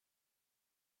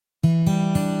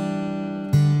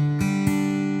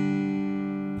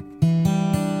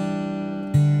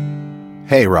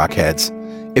Hey, Rockheads.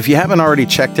 If you haven't already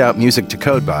checked out Music to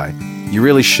Code By, you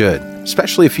really should,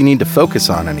 especially if you need to focus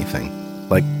on anything,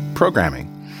 like programming.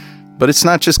 But it's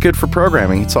not just good for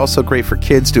programming, it's also great for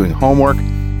kids doing homework,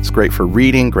 it's great for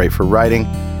reading, great for writing,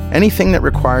 anything that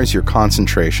requires your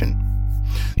concentration.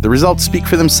 The results speak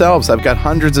for themselves. I've got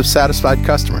hundreds of satisfied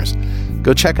customers.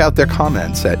 Go check out their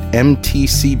comments at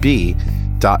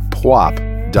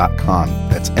mtcb.pwop.com.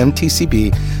 That's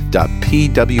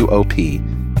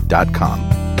mtcb.pwop.com.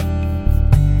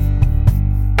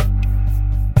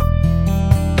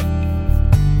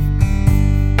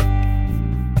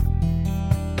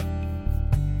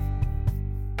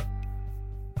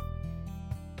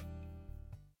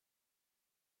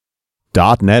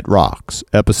 .NET Rocks,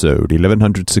 episode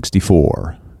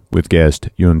 1164, with guest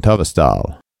Jon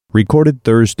Tørresdal, recorded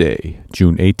Thursday,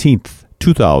 June 18th,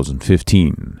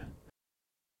 2015.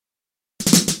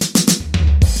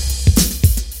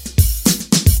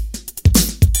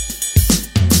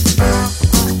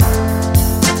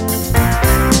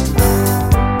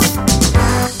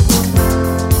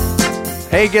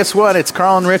 Hey, guess what? It's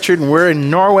Carl and Richard, and we're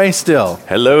in Norway still.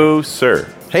 Hello, sir.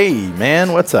 Hey,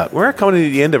 man, what's up? We're coming to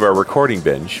the end of our recording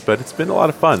binge, but it's been a lot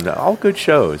of fun. All good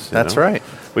shows. That's right.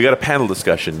 We got a panel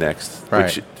discussion next, Right.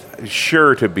 which is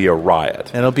sure to be a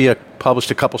riot. And it'll be published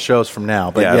a couple shows from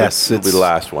now, but yeah, yes, it'll be the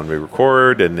last one we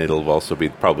record, and it'll also be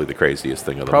probably the craziest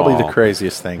thing of them all. Probably the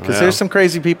craziest thing, because Yeah. there's some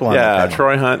crazy people on the panel.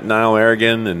 Troy Hunt, Niall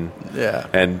Aragon, and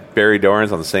Barry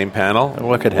Dorans on the same panel.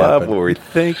 What could Love happen? what we're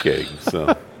thinking.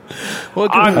 So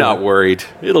What could I'm happen? not worried.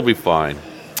 It'll be fine.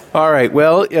 All right,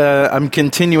 well, I'm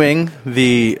continuing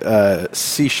the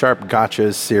C#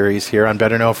 Gotchas series here on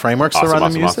Better Know Frameworks to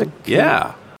run the music. Awesome.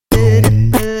 Yeah.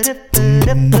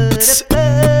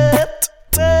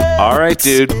 All right,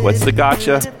 dude. What's the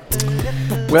gotcha?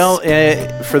 Well,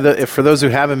 for those who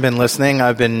haven't been listening,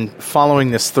 I've been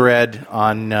following this thread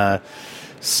on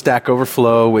Stack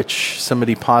Overflow, which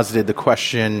somebody posited the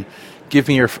question, give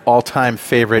me your all-time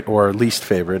favorite or least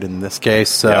favorite, in this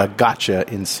case, gotcha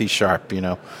in C#,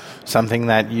 something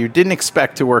that you didn't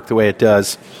expect to work the way it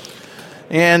does.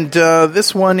 And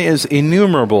this one is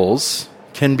enumerables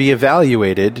can be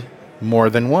evaluated more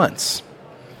than once.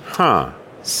 Huh.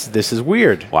 This is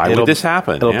weird. Why would this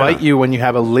happen? It'll bite you when you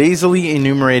have a lazily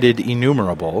enumerated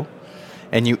enumerable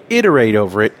and you iterate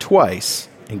over it twice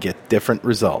and get different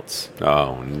results.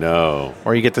 Oh, no.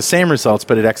 Or you get the same results,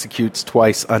 but it executes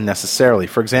twice unnecessarily.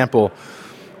 For example,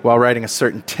 while writing a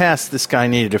certain test, this guy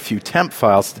needed a few temp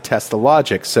files to test the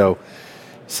logic. So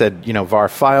said, var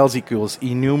files equals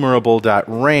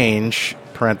enumerable.range,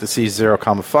 parentheses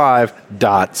 0,5,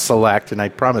 dot select. And I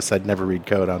promised I'd never read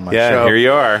code on my show. Yeah, here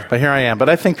you are. But here I am. But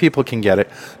I think people can get it.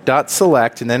 Dot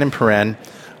select, and then in paren,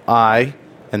 I,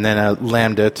 and then a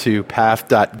lambda to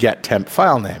path.getTemp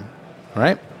file name.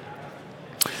 Right?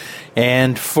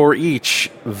 And for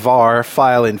each var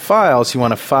file in files, you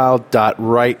want a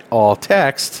file.write all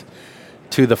text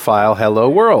to the file hello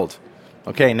world.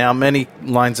 Okay, now many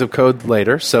lines of code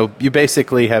later, so you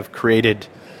basically have created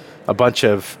a bunch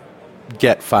of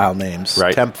get file names,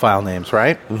 temp file names,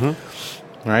 right?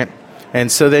 Mm-hmm. Right? And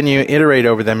so then you iterate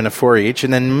over them in a for each,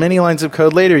 and then many lines of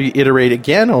code later, you iterate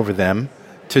again over them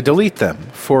to delete them.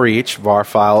 For each var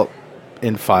file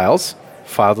in files,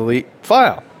 file delete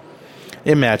file.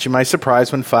 Imagine my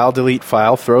surprise when file delete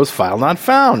file throws file not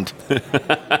found.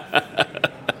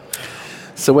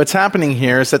 So what's happening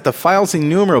here is that the file's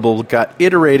enumerable got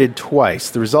iterated twice.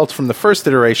 The results from the first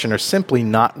iteration are simply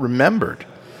not remembered.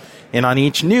 And on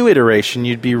each new iteration,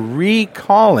 you'd be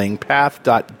recalling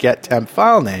path.getTemp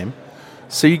file name,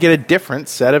 so you get a different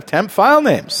set of temp file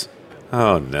names.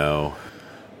 Oh, no.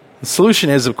 The solution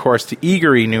is, of course, to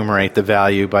eager enumerate the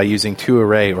value by using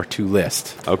toArray or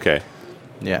toList. Okay.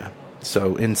 Yeah.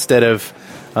 So instead of,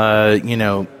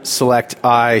 select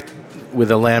I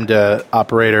with a lambda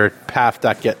operator,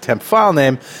 path.getTemp file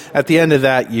name, at the end of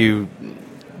that, you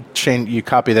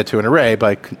copy that to an array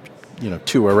by,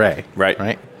 toArray.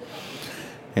 Right.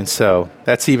 And so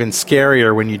that's even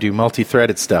scarier when you do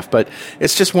multi-threaded stuff. But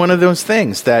it's just one of those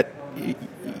things that,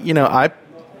 I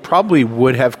probably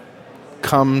would have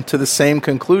come to the same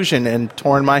conclusion and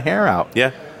torn my hair out.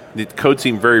 Yeah. The code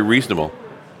seemed very reasonable.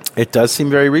 It does seem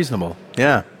very reasonable.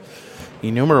 Yeah.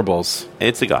 Enumerables.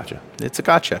 It's a gotcha. It's a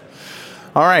gotcha.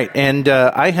 All right. And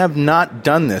I have not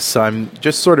done this, so I'm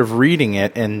just sort of reading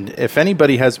it. And if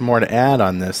anybody has more to add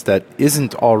on this that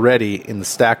isn't already in the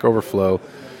Stack Overflow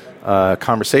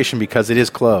conversation, because it is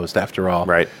closed after all,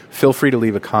 right, feel free to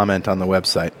leave a comment on the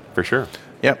website. For sure.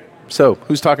 Yep. So,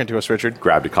 who's talking to us, Richard?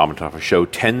 Grabbed a comment off of show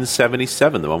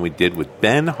 1077, the one we did with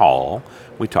Ben Hall.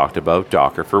 We talked about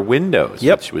Docker for Windows,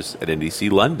 which was at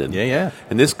NDC London. Yeah.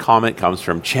 And this comment comes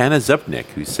from Chana Zupnik,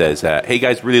 who says, hey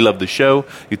guys, really love the show.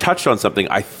 You touched on something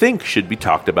I think should be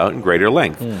talked about in greater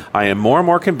length. I am more and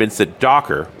more convinced that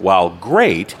Docker, while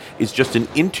great, is just an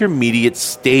intermediate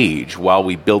stage while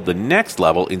we build the next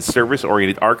level in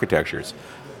service-oriented architectures.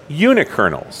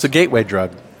 Unikernels. It's a gateway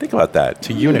drug. Think about that.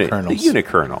 To unikernels. The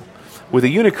unikernel. With a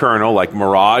unikernel like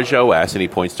Mirage OS, and he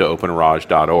points to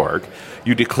openmirage.org,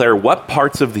 you declare what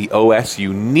parts of the OS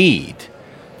you need.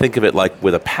 Think of it like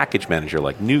with a package manager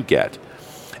like NuGet.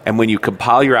 And when you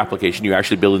compile your application, you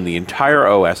actually build in the entire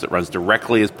OS that runs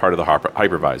directly as part of the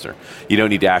hypervisor. You don't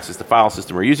need to access the file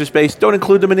system or user space. Don't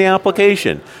include them in the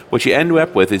application. What you end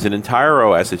up with is an entire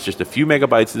OS that's just a few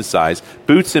megabytes in size,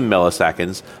 boots in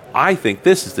milliseconds. I think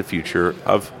this is the future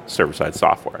of server-side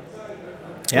software.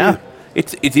 Yeah.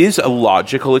 It is a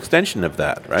logical extension of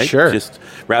that, right? Sure. Just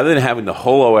rather than having the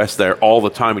whole OS there all the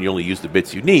time and you only use the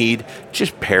bits you need,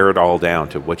 just pare it all down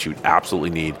to what you absolutely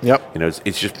need. Yep.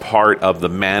 It's just part of the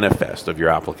manifest of your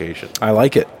application. I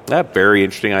like it. That very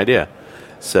interesting idea.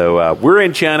 So we're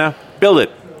in, Chana. Build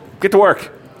it. Get to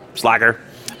work, slacker.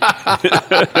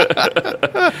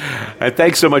 And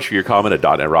thanks so much for your comment.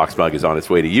 A .NET Rocks mug is on its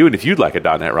way to you. And if you'd like a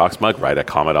 .NET Rocks mug, write a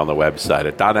comment on the website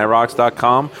at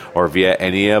 .NETRocks.com or via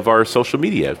any of our social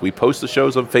media. We post the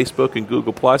shows on Facebook and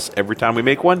Google Plus every time we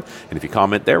make one. And if you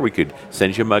comment there, we could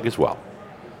send you a mug as well.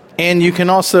 And you can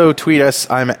also tweet us.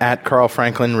 I'm at Carl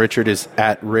Franklin. Richard is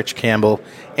at Rich Campbell.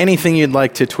 Anything you'd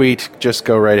like to tweet, just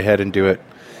go right ahead and do it.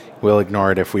 We'll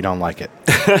ignore it if we don't like it.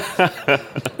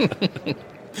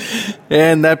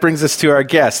 And that brings us to our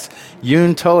guest.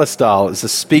 Jon Tørresdal is a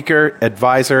speaker,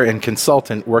 advisor, and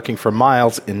consultant working for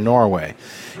Miles in Norway.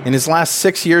 In his last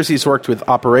 6 years, he's worked with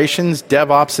operations,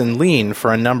 DevOps, and Lean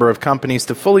for a number of companies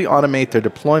to fully automate their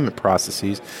deployment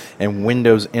processes and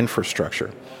Windows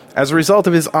infrastructure. As a result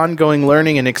of his ongoing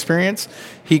learning and experience,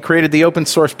 he created the open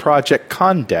source project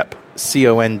Condep,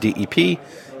 C-O-N-D-E-P,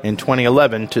 in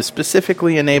 2011 to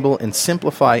specifically enable and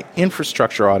simplify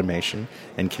infrastructure automation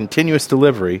and continuous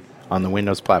delivery on the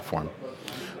Windows platform.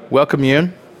 Welcome,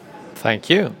 Jon. Thank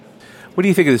you. What do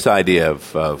you think of this idea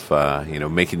of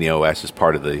making the OS as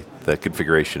part of the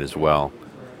configuration as well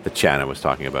that Chana was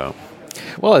talking about?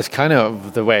 Well, it's kind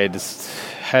of the way it's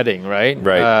heading, right?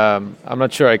 Right. I'm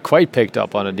not sure I quite picked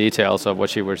up on the details of what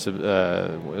she was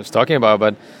talking about,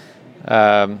 but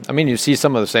you see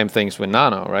some of the same things with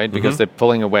Nano, right? Because they're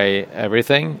pulling away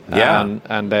everything. Yeah.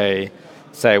 And they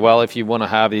say, well, if you want to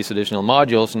have these additional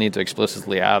modules, you need to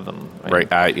explicitly add them.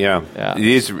 Right. Yeah. It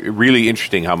is really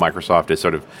interesting how Microsoft has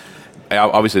sort of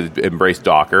obviously embraced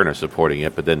Docker and are supporting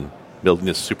it, but then building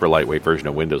this super lightweight version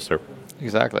of Windows Server.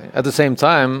 Exactly. At the same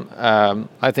time,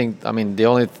 I think,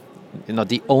 not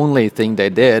the only thing they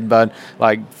did, but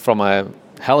like from a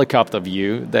helicopter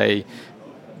view, they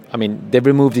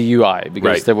removed the UI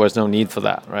because there was no need for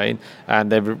that, right?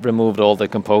 And they removed all the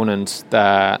components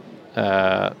that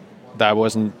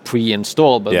wasn't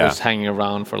pre-installed, but was hanging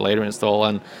around for later install.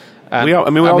 And we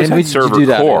always had server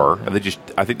core. Yeah. And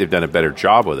I think they've done a better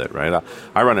job with it, right?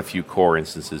 I run a few core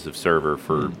instances of server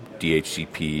for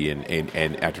DHCP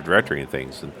and Active Directory and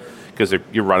things, because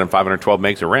you're running 512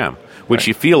 megs of RAM, which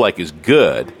you feel like is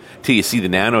good till you see the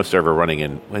Nano server running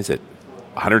in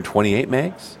 128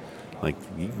 megs. Like,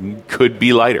 you could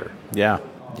be lighter. Yeah.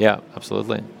 Yeah,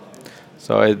 absolutely.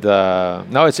 So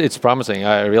it's promising.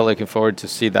 I'm really looking forward to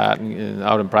see that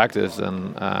out in practice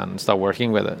and start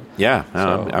working with it. Yeah,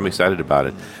 I'm excited about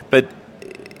it. But,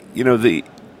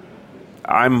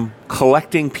 I'm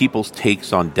collecting people's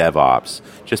takes on DevOps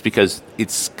just because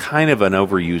it's kind of an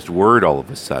overused word all of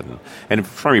a sudden. And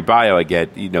from your bio, I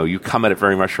get, you come at it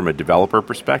very much from a developer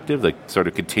perspective, the sort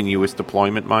of continuous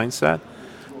deployment mindset.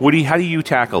 How do you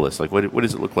tackle this? Like, what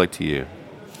does it look like to you?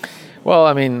 Well,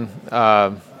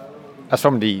 as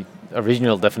from the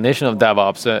original definition of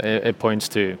DevOps, it points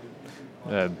to,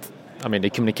 the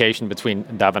communication between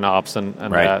Dev and Ops and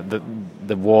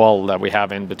the wall that we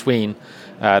have in between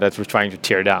that we're trying to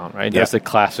tear down, right? That's the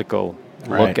classical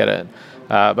look at it.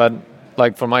 But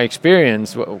like from my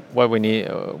experience,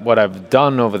 what I've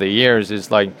done over the years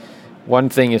is like, one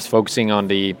thing is focusing on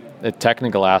the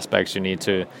technical aspects you need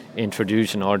to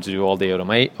introduce in order to do all the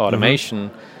automation.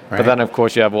 But then, of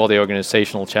course, you have all the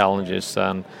organizational challenges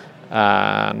and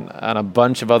a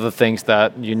bunch of other things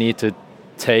that you need to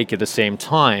take at the same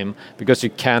time, because you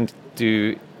can't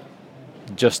do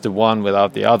just the one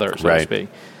without the other, so to speak.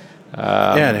 It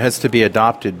has to be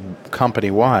adopted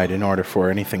company-wide in order for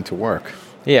anything to work.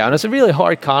 Yeah, and it's a really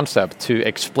hard concept to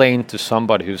explain to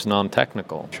somebody who's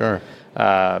non-technical. Sure.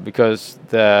 Because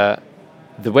the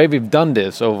way we've done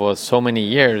this over so many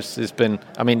years has been,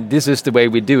 I mean, this is the way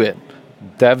we do it.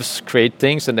 Devs create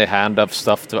things and they hand off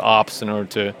stuff to ops in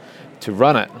order to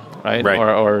run it, right?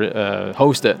 Or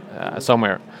host it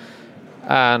somewhere.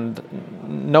 And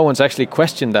no one's actually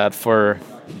questioned that for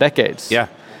decades. Yeah.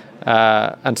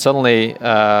 And suddenly,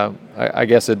 I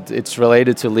guess it's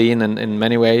related to lean in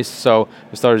many ways. So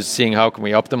we started seeing how can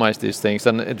we optimize these things,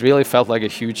 and it really felt like a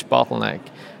huge bottleneck,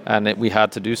 and we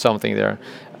had to do something there.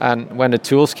 And when the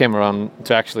tools came around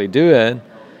to actually do it,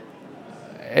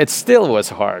 it still was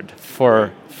hard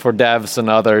for devs and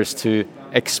others to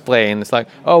explain. It's like,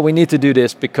 oh, we need to do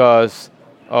this because,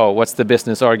 oh, what's the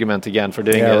business argument again for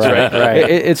doing this?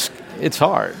 Right. It's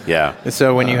hard. Yeah.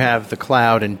 So when you have the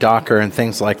cloud and Docker and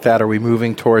things like that, are we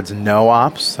moving towards no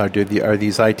ops? Are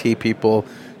these IT people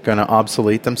going to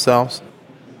obsolete themselves?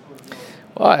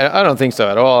 Well, I don't think so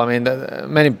at all. I mean,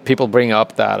 many people bring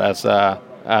up that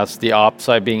as the ops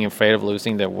side being afraid of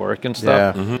losing their work and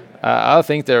stuff. Yeah. Mm-hmm. I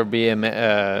think they'll be in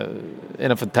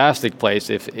a fantastic place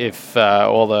if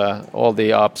all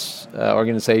the ops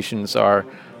organizations are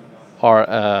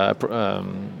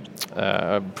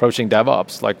approaching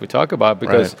DevOps like we talk about,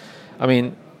 because I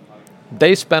mean,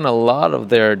 they spend a lot of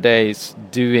their days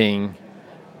doing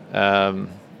a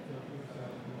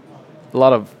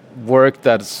lot of work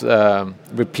that's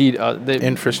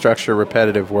infrastructure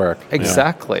repetitive work.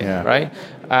 Exactly. Yeah. Right,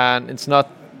 and it's not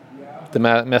the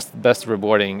best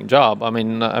rewarding job. I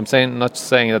mean, not saying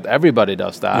that everybody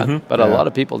does that, but a lot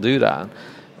of people do that.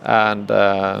 And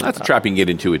that's a trap you can get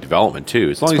into with development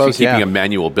too. As long as you're keeping a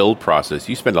manual build process,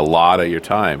 you spend a lot of your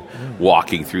time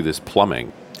walking through this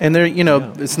plumbing. And there,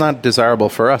 it's not desirable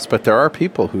for us, but there are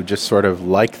people who just sort of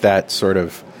like that sort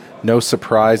of no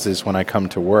surprises when I come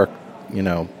to work,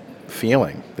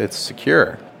 feeling. It's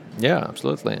secure. Yeah,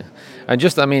 absolutely. And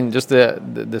just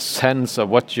the sense of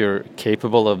what you're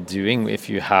capable of doing if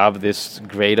you have this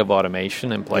grade of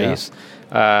automation in place.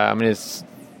 Yeah. It's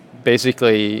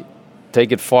basically,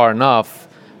 take it far enough,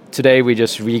 today we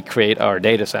just recreate our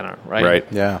data center, right? Right.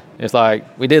 Yeah. It's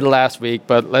like, we did it last week,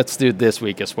 but let's do it this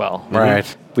week as well.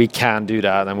 Right. We can do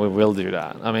that, and we will do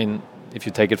that. I mean, if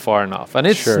you take it far enough. And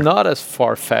it's not as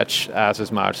far-fetched as it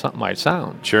might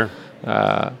sound. Sure.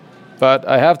 But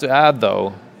I have to add,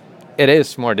 though, it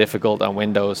is more difficult on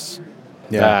Windows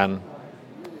than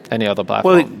any other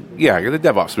platform. Well, the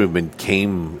DevOps movement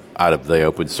came out of the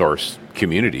open source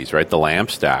communities, right? The LAMP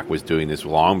stack was doing this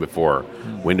long before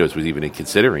Windows was even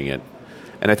considering it.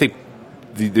 And I think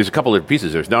there's a couple of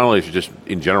pieces. There's not only just,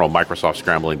 in general, Microsoft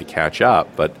scrambling to catch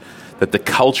up, but that the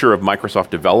culture of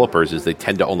Microsoft developers is they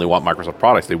tend to only want Microsoft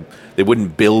products. They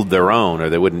wouldn't build their own, or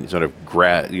they wouldn't sort of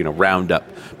round up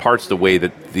parts the way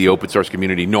that the open source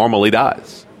community normally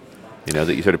does.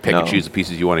 That you sort of pick and choose the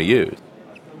pieces you want to use.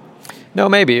 No,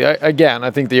 maybe. Again,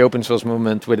 I think the open source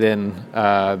movement within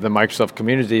the Microsoft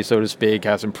community, so to speak,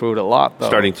 has improved a lot, though.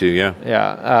 Starting to, yeah.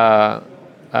 Yeah.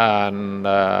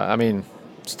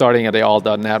 Starting at the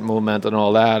all.NET movement and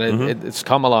all that, it's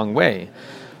come a long way.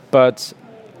 But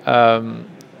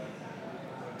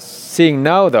seeing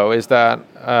now, though, is that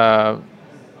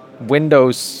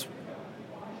Windows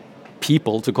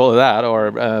people, to call it that,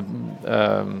 or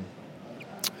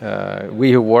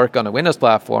we who work on a Windows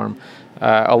platform,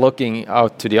 are looking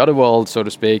out to the other world, so to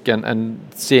speak, and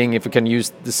seeing if we can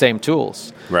use the same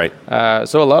tools. Right.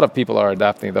 So a lot of people are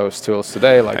adapting those tools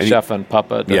today, like Chef and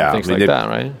Puppet and things like that,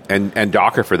 right? And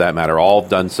Docker, for that matter, all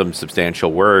done some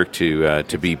substantial work to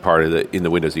be part of in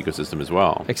the Windows ecosystem as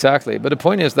well. Exactly. But the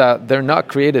point is that they're not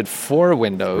created for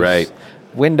Windows. Right.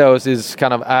 Windows is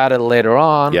kind of added later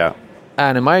on. Yeah.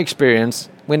 And in my experience,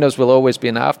 Windows will always be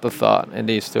an afterthought in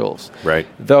these tools. Right.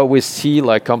 Though we see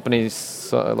like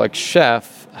companies like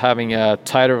Chef having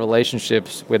tighter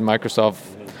relationships with Microsoft,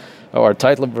 or a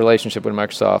tight relationship with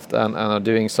Microsoft, and are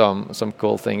doing some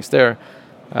cool things there.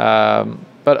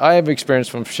 But I have experience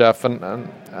from Chef,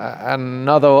 and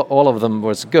not all of them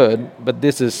was good, but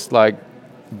this is like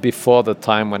before the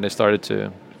time when they started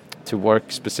to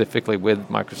work specifically with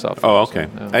Microsoft. Oh, okay.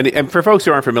 So, yeah. And for folks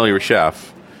who aren't familiar with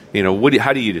Chef,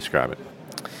 how do you describe it?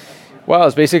 Well,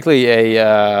 it's basically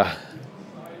a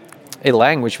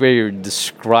language where you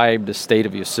describe the state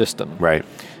of your system. Right.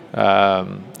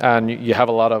 And you have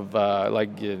a lot of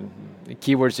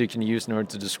keywords you can use in order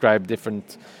to describe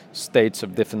different states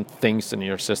of different things in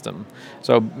your system.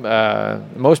 So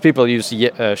most people use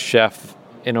Chef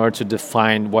in order to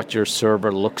define what your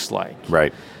server looks like.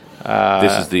 Right.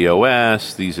 This is the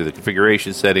OS. These are the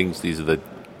configuration settings. These are the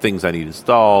things I need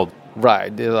installed.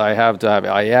 right, I have to have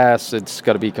IS, it's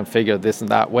got to be configured this and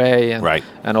that way, and, Right.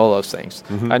 and all those things.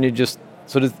 And you just,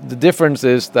 so the difference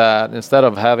is that instead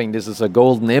of having this as a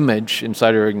golden image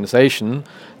inside your organization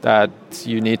that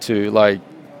you need to like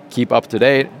keep up to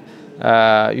date,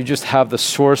 you just have the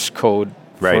source code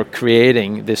for Right.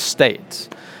 creating this state.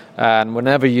 And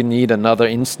whenever you need another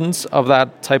instance of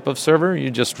that type of server,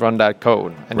 you just run that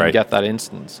code and you Right. get that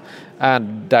instance.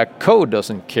 And that code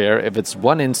doesn't care if it's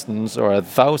one instance or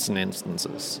 1,000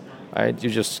 instances, right? You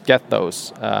just get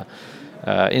those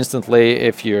instantly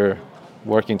if you're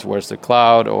working towards the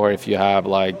cloud or if you have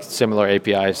like similar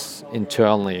APIs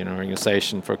internally in an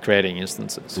organization for creating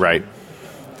instances. Right.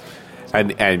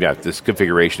 And yeah, this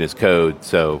configuration is code.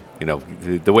 So,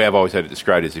 the way I've always had it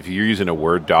described is if you're using a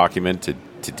Word document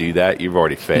to do that, you've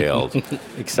already failed.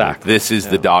 Exactly. This is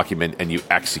the document and you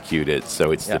execute it,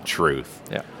 so it's the truth.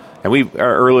 Yeah. And we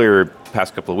earlier,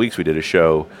 past couple of weeks, we did a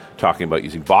show talking about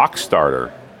using Box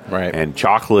Starter Right. and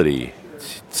Chocolatey.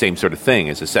 Same sort of thing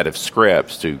as a set of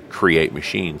scripts to create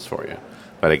machines for you.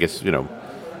 But I guess,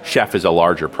 Chef is a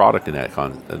larger product in that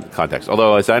context.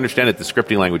 Although, as I understand it, the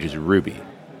scripting language is Ruby.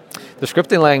 The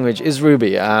scripting language is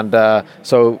Ruby, and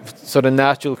so the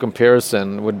natural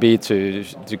comparison would be to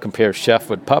compare Chef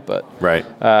with Puppet. Right.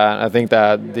 I think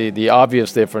that the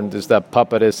obvious difference is that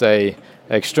Puppet is a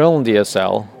external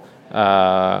DSL,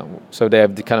 so they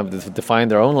have kind of defined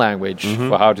their own language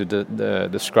for how to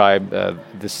describe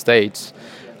the states,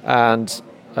 and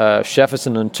Chef is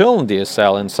an internal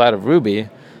DSL inside of Ruby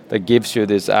that gives you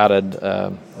this added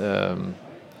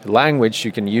language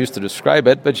you can use to describe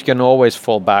it, but you can always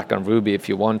fall back on Ruby if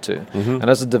you want to. And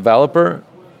as a developer,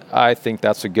 I think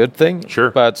that's a good thing. Sure.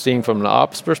 But seeing from an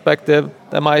ops perspective,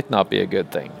 that might not be a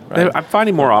good thing. Right? I'm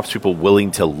finding more ops people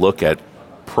willing to look at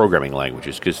programming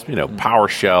languages because,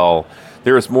 PowerShell,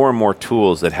 there is more and more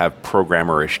tools that have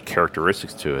programmer-ish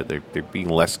characteristics to it. They're being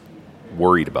less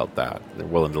worried about that. They're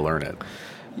willing to learn it.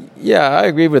 Yeah, I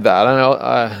agree with that. I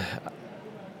know.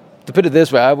 To put it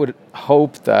this way, I would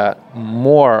hope that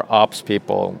more ops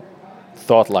people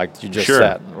thought like you just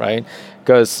said, right?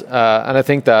 Because, and I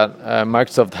think that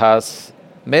Microsoft has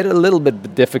made it a little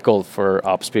bit difficult for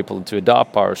ops people to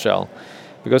adopt PowerShell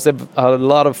because they've had a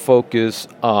lot of focus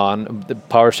on the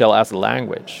PowerShell as a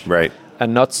language, Right.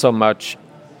 and not so much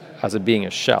as it being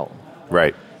a shell.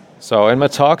 Right. So in my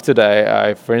talk today,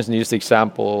 I, for instance, used the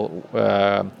example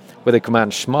with the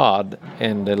command chmod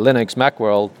in the Linux Mac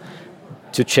world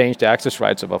to change the access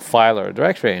rights of a file or a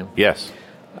directory. Yes.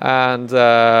 And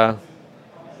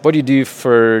what do you do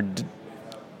for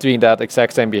doing that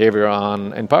exact same behavior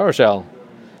in PowerShell?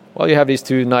 Well, you have these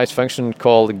two nice functions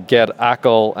called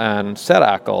getACL and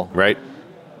setACL. Right.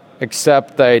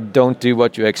 Except they don't do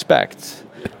what you expect.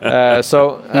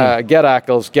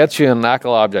 GetACL gets you an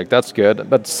ACL object, that's good,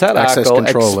 but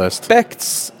setACL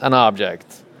expects an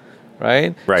object,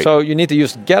 right? Right. So you need to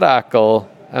use getACL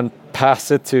and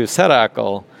pass it to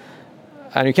setACL,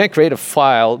 and you can't create a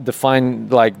file, define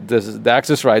like the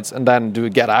access rights, and then do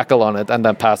getACL on it, and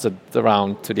then pass it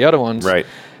around to the other ones. Right.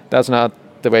 That's not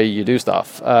the way you do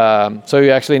stuff. So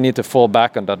you actually need to fall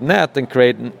back on .NET and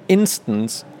create an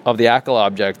instance of the ACL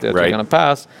object that you're going to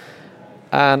pass.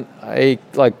 And a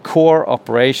core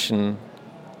operation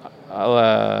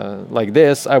like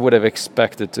this, I would have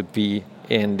expected to be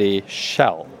in the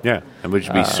shell. Yeah, and which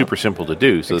would be super simple to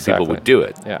do, so that people would do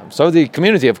it. Yeah. So the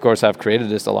community, of course, have created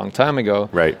this a long time ago.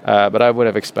 Right. But I would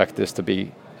have expected this to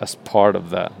be as part of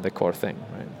the core thing.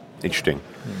 Right. Interesting.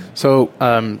 So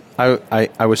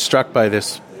I was struck by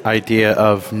this idea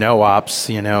of no ops,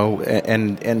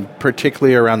 and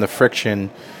particularly around the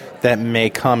friction that may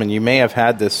come, and you may have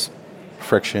had this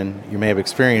friction, you may have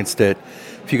experienced it.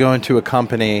 If you go into a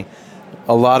company,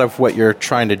 a lot of what you're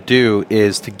trying to do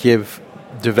is to give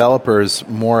developers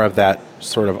more of that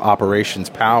sort of operations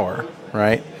power,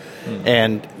 right?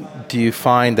 And do you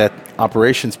find that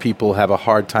operations people have a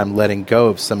hard time letting go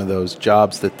of some of those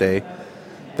jobs that they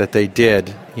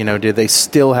did? Do they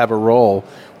still have a role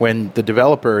when the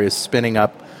developer is spinning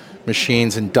up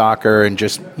machines in Docker and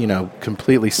just,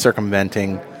 completely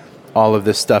circumventing all of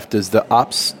this stuff? Does the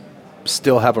ops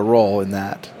still have a role in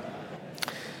that?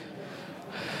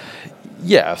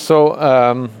 Yeah, so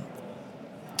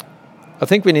I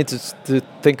think we need to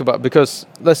think about, because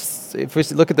if we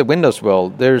look at the Windows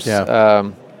world, there's,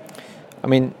 when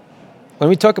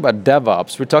we talk about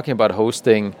DevOps, we're talking about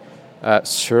hosting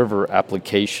server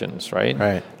applications, right?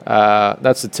 Right.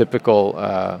 That's a typical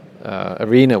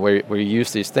arena where you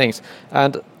use these things.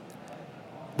 And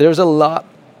there's a lot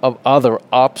of other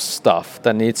ops stuff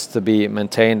that needs to be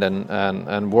maintained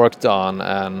and worked on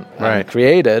and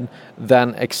created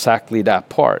than exactly that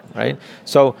part, right?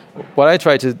 So what I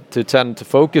try to tend to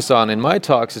focus on in my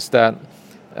talks is that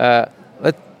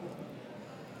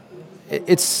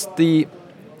it's the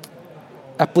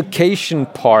application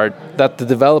part that the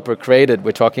developer created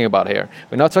we're talking about here.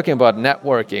 We're not talking about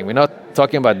networking. We're not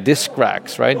talking about disk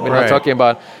racks, right? We're not talking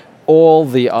about all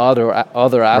the other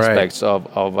aspects of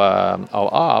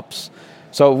ops.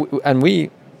 So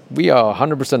we are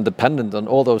 100% dependent on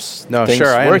all those things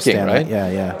working, right?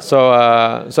 Yeah. So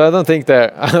I don't think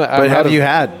that. But have you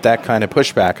had that kind of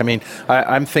pushback? I mean,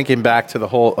 I'm thinking back to the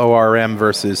whole ORM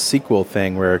versus SQL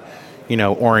thing, where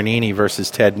Oronini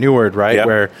versus Ted Neward, right? Yep.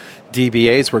 Where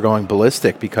DBAs were going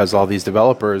ballistic because all these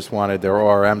developers wanted their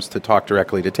ORMs to talk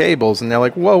directly to tables, and they're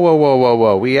like,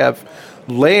 whoa, we have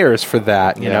layers for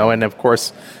that, you know, and of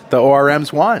course the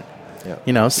ORMs won.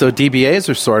 Yeah. So DBAs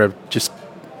are sort of just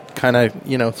kind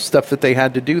of, stuff that they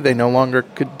had to do, they no longer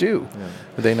could do. Yeah.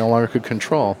 They no longer could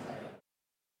control.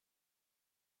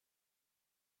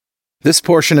 This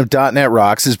portion of .NET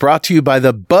Rocks is brought to you by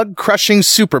the bug-crushing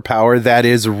superpower that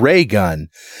is Raygun.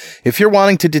 If you're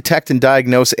wanting to detect and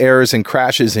diagnose errors and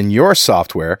crashes in your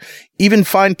software, even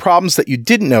find problems that you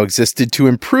didn't know existed to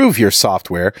improve your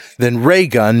software, then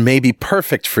Raygun may be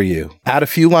perfect for you. Add a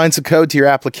few lines of code to your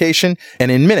application,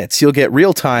 and in minutes you'll get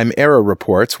real-time error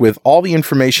reports with all the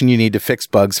information you need to fix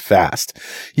bugs fast.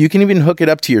 You can even hook it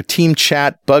up to your team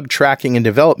chat, bug tracking, and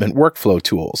development workflow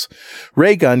tools.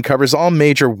 Raygun covers all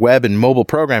major web and mobile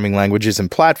programming languages and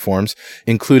platforms,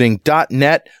 including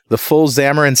 .NET, the full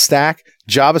Xamarin Stack,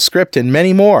 JavaScript, and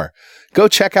many more. Go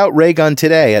check out Raygun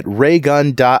today at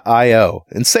raygun.io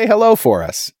and say hello for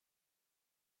us.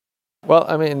 Well,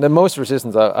 I mean, the most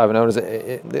resistance I've noticed,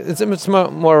 it's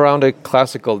more around a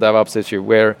classical DevOps issue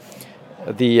where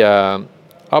the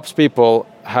ops people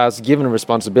has given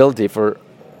responsibility for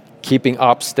keeping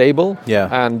ops stable,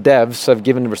 and devs have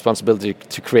given the responsibility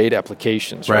to create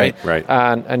applications, right?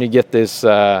 And you get this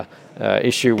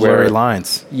issue where blurry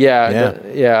lines.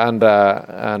 And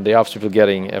the ops people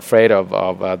getting afraid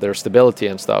of their stability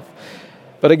and stuff.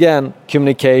 But again,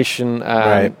 communication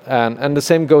and the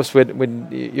same goes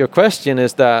with your question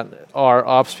is that our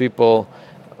ops people.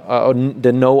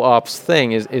 The no ops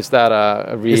thing is that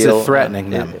a real? Is it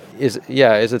threatening them? Is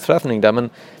it threatening them?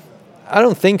 And I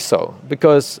don't think so,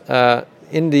 because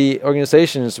in the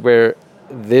organizations where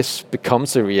this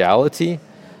becomes a reality,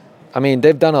 I mean,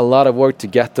 they've done a lot of work to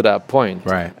get to that point.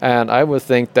 Right. And I would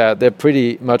think that they're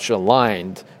pretty much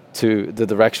aligned to the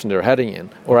direction they're heading in,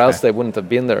 or else they wouldn't have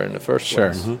been there in the first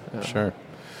place. Sure.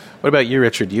 What about you,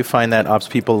 Richard? Do you find that ops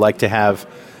people like to have,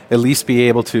 at least be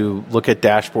able to look at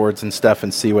dashboards and stuff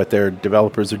and see what their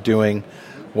developers are doing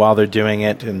while they're doing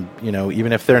it? And,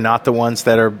 even if they're not the ones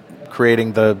that are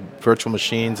creating the virtual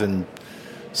machines and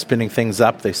spinning things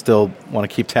up, they still want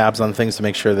to keep tabs on things to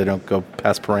make sure they don't go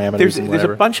past parameters. There's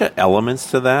a bunch of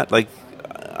elements to that. Like,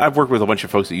 I've worked with a bunch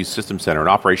of folks that use System Center, and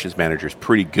operations manager is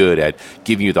pretty good at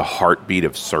giving you the heartbeat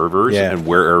of servers and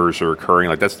where errors are occurring.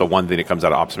 Like, that's the one thing that comes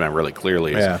out of OpsMan really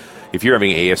clearly. Is if you're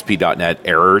having ASP.NET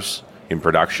errors in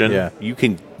production, you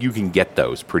can get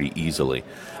those pretty easily.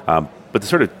 But the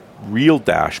sort of real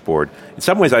dashboard, in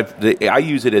some ways, I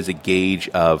use it as a gauge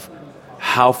of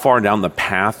how far down the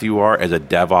path you are as a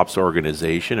DevOps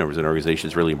organization, or as an organization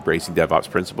that's really embracing DevOps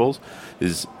principles.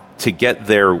 Is to get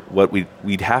there, what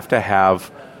we'd have to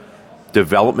have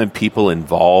development people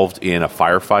involved in a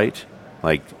firefight.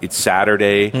 Like, it's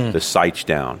Saturday, the site's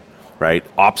down, right?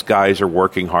 Ops guys are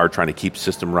working hard trying to keep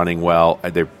system running well.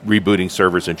 They're rebooting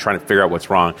servers and trying to figure out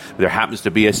what's wrong. There happens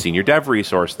to be a senior dev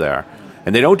resource there.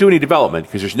 And they don't do any development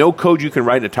because there's no code you can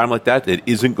write in a time like that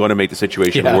isn't going to make the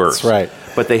situation worse. That's right.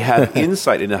 But they have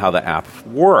insight into how the app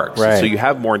works. Right. So you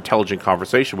have more intelligent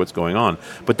conversation what's going on.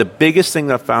 But the biggest thing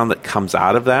that I found that comes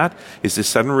out of that is this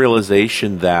sudden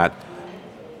realization that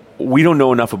we don't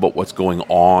know enough about what's going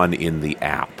on in the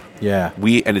app. Yeah.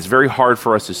 And it's very hard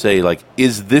for us to say, like,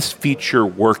 is this feature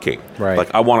working? Right.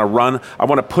 Like, I want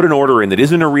to put an order in that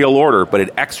isn't a real order, but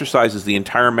it exercises the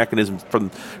entire mechanism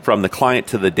from the client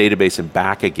to the database and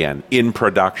back again in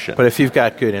production. But if you've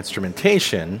got good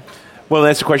instrumentation... Well,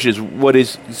 that's the question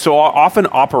is, so often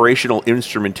operational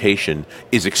instrumentation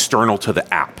is external to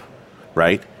the app,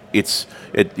 right?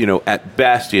 At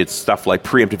best, it's stuff like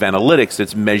preemptive analytics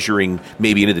that's measuring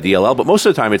maybe into the DLL, but most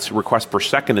of the time it's requests per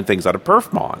second and things out of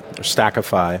Perfmon. Or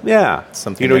Stackify. Yeah.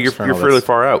 Something you're fairly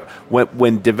far out.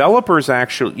 When developers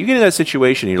actually, you get in that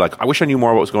situation, you're like, I wish I knew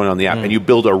more about what's going on in the app, and you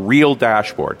build a real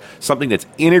dashboard, something that's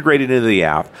integrated into the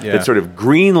app, that sort of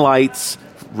green lights,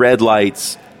 red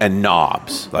lights, and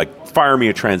knobs, like fire me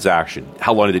a transaction.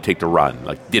 How long did it take to run?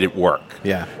 Like, did it work?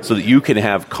 Yeah. So that you can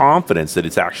have confidence that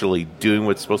it's actually doing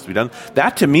what's supposed to be done.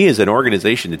 That, to me, is an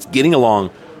organization that's getting along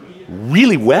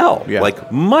really well. Yeah.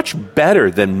 Like, much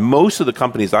better than most of the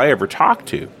companies I ever talked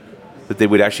to. That they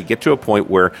would actually get to a point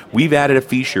where we've added a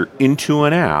feature into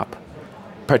an app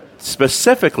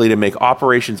specifically to make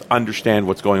operations understand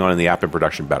what's going on in the app in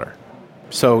production better.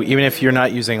 So even if you're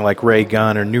not using like Ray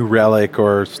Gun or New Relic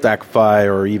or Stackify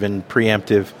or even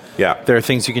Preemptive, there are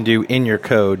things you can do in your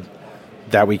code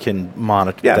that we can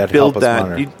monitor. Yeah, that build help us that.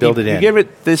 Monitor. Build it in. You give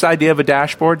it this idea of a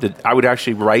dashboard that I would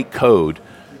actually write code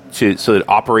so that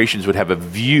operations would have a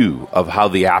view of how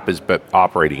the app is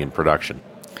operating in production.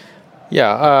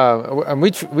 Yeah, and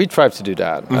we tried to do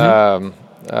that.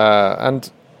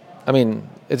 And I mean,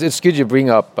 it's good you bring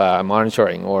up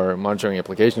monitoring or monitoring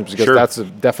applications because that's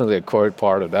definitely a core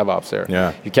part of DevOps there.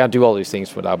 Yeah. You can't do all these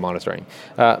things without monitoring.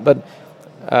 But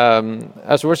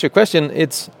as towards your question,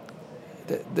 it's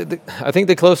I think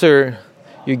the closer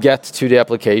you get to the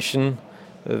application,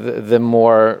 the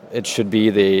more it should be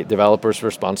the developer's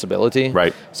responsibility.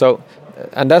 Right. So,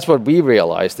 and that's what we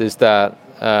realized is that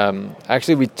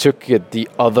actually we took it the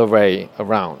other way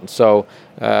around. So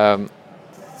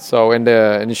in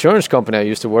the insurance company I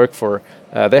used to work for,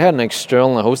 they had an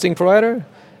external hosting provider,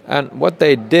 and what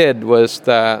they did was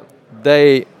that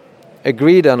they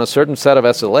agreed on a certain set of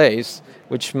SLAs,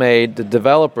 which made the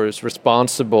developers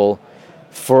responsible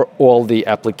for all the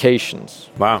applications.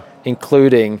 Wow.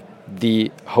 Including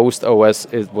the host OS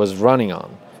it was running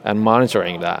on and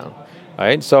monitoring that.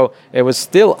 Right? So it was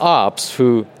still ops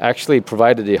who actually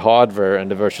provided the hardware and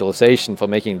the virtualization for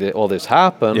making all this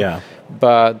happen. Yeah.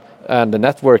 And the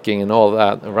networking and all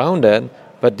that around it,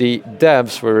 but the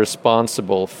devs were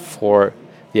responsible for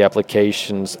the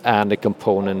applications and the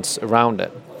components around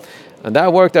it. And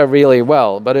that worked out really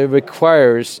well, but it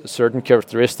requires certain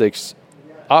characteristics,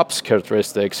 ops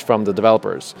characteristics from the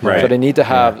developers. Right. So they need to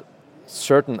have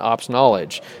certain ops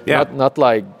knowledge, not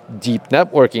like deep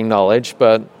networking knowledge,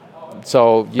 but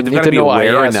so you need to know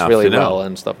IAS really well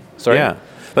and stuff. Sorry? Yeah.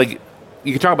 Like,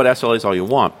 you can talk about SLAs all you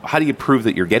want. How do you prove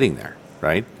that you're getting there,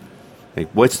 right? Like,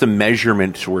 what's the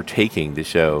measurements we're taking to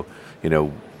show,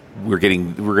 we're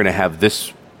going to have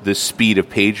this speed of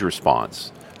page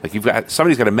response? Like,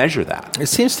 somebody's got to measure that. It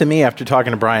seems to me, after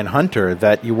talking to Brian Hunter,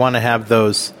 that you want to have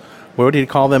those, what did he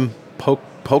call them?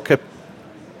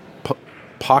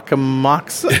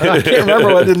 Pakamox? I can't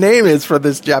remember what the name is for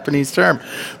this Japanese term.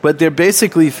 But they're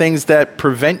basically things that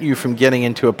prevent you from getting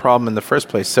into a problem in the first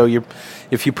place. So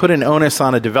if you put an onus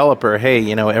on a developer,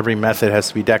 hey, every method has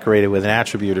to be decorated with an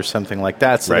attribute or something like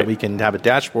that so that we can have a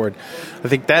dashboard, I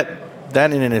think that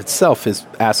in itself is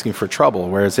asking for trouble.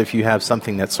 Whereas if you have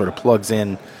something that sort of plugs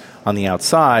in on the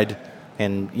outside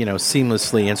and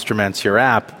seamlessly instruments your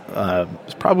app,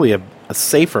 it's probably a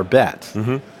safer bet.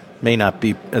 Mm-hmm. May not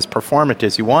be as performant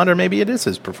as you want, or maybe it is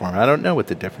as performant. I don't know what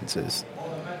the difference is.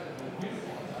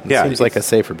 It seems like a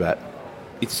safer bet.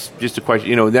 It's just a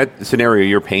question. That scenario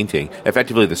you're painting,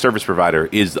 effectively the service provider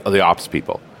is the ops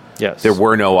people. Yes. There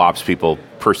were no ops people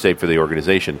per se for the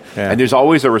organization. Yeah. And there's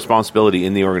always a responsibility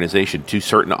in the organization to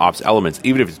certain ops elements,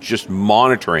 even if it's just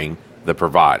monitoring the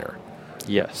provider.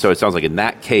 Yes. So it sounds like in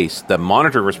that case, the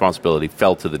monitoring responsibility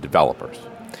fell to the developers.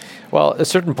 Well, a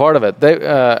certain part of it.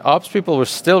 Ops people were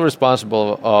still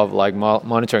responsible of like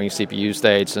monitoring CPU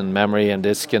states and memory and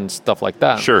disk and stuff like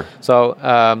that. Sure. So,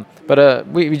 but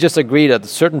we just agreed at a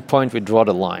certain point we draw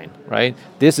the line, right?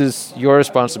 This is your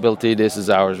responsibility. This is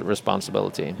our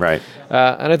responsibility. Right.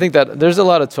 And I think that there's a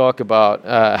lot of talk about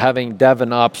having dev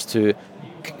and ops to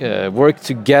work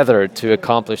together to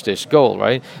accomplish this goal,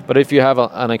 right? But if you have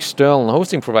an external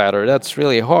hosting provider, that's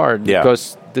really hard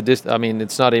because it's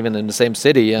not even in the same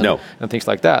city and things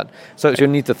like that. So you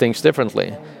need to think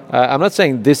differently. I'm not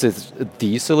saying this is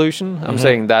the solution. I'm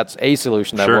saying that's a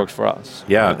solution that works for us.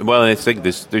 Yeah. Well, and I think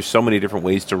there's so many different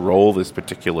ways to roll this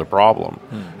particular problem,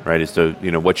 right? As to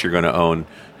what you're going to own,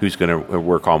 who's going to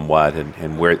work on what,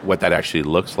 and what that actually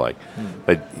looks like.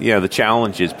 But the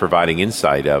challenge is providing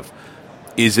insight of,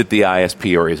 is it the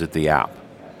ISP or is it the app,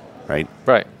 right?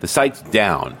 Right. The site's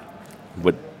down.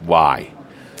 Why?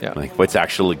 Yeah. Like, what's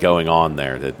actually going on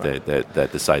there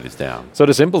that the site is down? So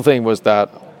the simple thing was that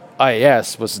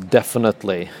IAS was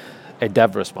definitely a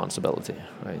dev responsibility,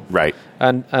 right? Right.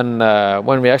 And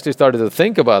when we actually started to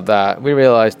think about that, we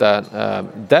realized that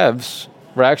devs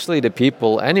were actually the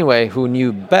people anyway who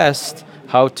knew best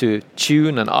how to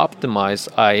tune and optimize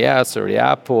IAS or the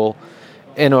app pool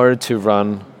in order to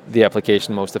run the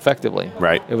application most effectively.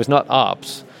 Right. It was not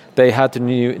ops. They had to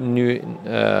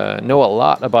know a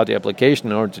lot about the application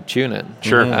in order to tune it.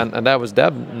 Sure. And that was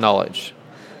dev knowledge.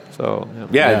 So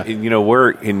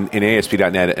we're in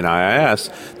ASP.NET and IIS.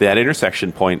 That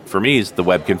intersection point for me is the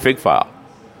web config file.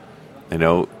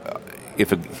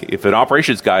 If an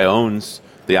operations guy owns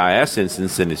the IIS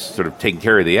instance and is sort of taking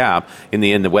care of the app, in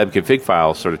the end, the web config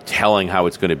file is sort of telling how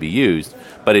it's going to be used.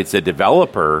 But it's a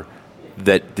developer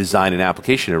that designed an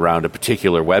application around a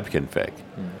particular web config.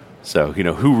 So,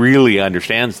 who really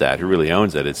understands that? Who really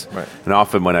owns it? It's right. And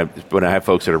often when I have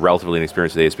folks that are relatively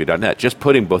inexperienced with ASP.NET, just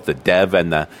putting both the dev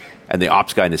and the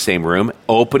ops guy in the same room,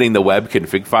 opening the web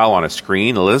config file on a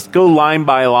screen, let's go line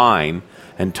by line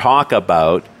and talk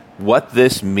about what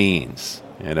this means.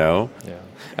 Yeah.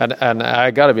 And I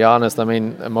got to be honest. I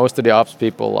mean, most of the ops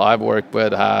people I've worked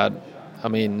with had,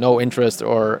 no interest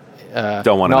or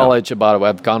knowledge about a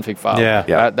web config file.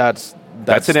 Yeah.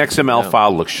 That's an XML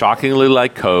file, looks shockingly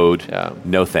like code. Yeah.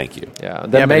 No, thank you. Yeah.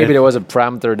 Then maybe there was a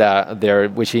parameter there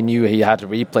which he knew he had to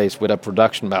replace with a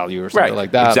production value or something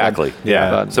like that. Exactly.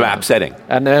 But, some app setting.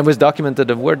 And it was documented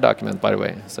in a Word document, by the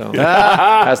way. So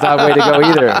that's not a way to go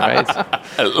either, right?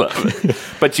 I love it.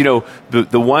 But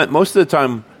the one most of the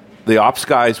time, the ops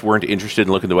guys weren't interested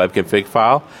in looking at the web config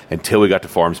file until we got to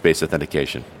forms-based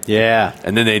authentication. Yeah.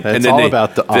 And then it's all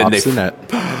about the ops, isn't it?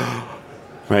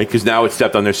 Right, because now it's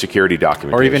stepped on their security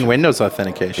documentation. Or even Windows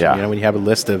authentication. Yeah. When you have a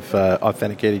list of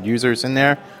authenticated users in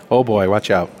there, oh boy,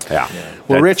 watch out. Yeah.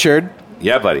 Well, Richard.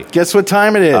 Yeah, buddy. Guess what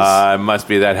time it is? It must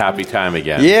be that happy time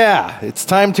again. Yeah, it's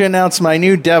time to announce my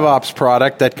new DevOps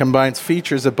product that combines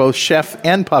features of both Chef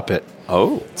and Puppet.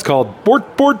 Oh. It's called Bort.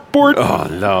 Oh,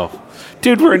 no.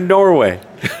 Dude, we're in Norway.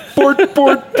 Bort.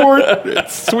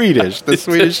 It's Swedish. The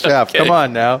Swedish chef. Okay. Come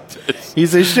on now.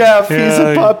 He's a chef. He's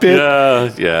a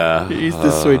puppet. Yeah. He's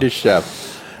the Swedish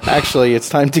chef. Actually, it's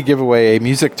time to give away a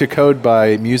Music to Code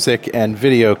by Music and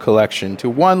Video collection to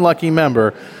one lucky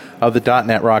member of the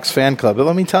 .NET Rocks fan club. But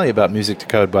let me tell you about Music to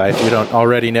Code by if you don't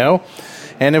already know.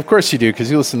 And of course you do, because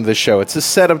you listen to this show. It's a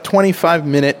set of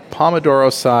 25-minute,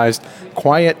 Pomodoro-sized,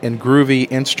 quiet and groovy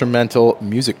instrumental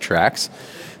music tracks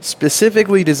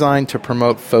specifically designed to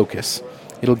promote focus.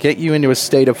 It'll get you into a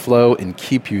state of flow and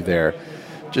keep you there.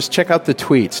 Just check out the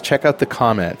tweets, check out the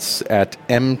comments at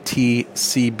mtcb.pwop.com.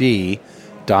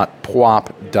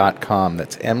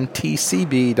 That's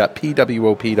mtcb.pwop.com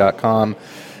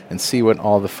and see what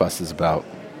all the fuss is about.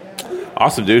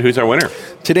 Awesome, dude. Who's our winner?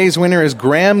 Today's winner is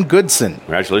Graham Goodson.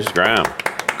 Congratulations, Graham.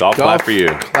 Golf clap for you.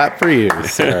 Clap for you,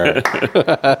 sir.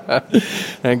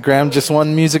 And Graham just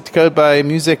won Music to Code by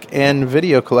Music and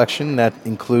Video collection that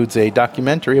includes a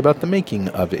documentary about the making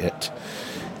of it.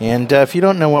 And if you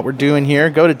don't know what we're doing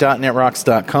here, go to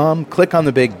 .NETRocks.com, click on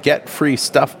the big Get Free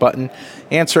Stuff button,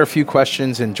 answer a few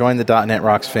questions, and join the .NET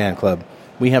Rocks fan club.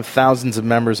 We have thousands of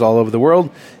members all over the world.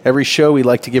 Every show we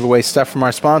like to give away stuff from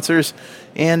our sponsors,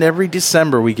 and every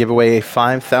December we give away a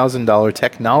 $5,000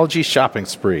 technology shopping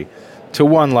spree to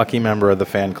one lucky member of the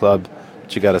fan club,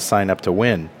 but you got to sign up to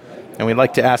win. And we'd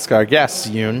like to ask our guests,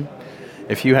 Yoon,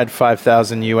 if you had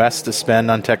 $5,000 US to spend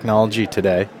on technology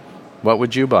today, what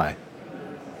would you buy?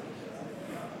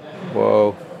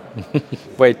 Whoa.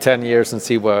 Wait 10 years and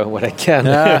see what I can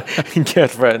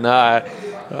get for it. No,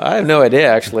 I have no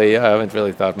idea, actually. I haven't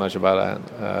really thought much about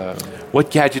that.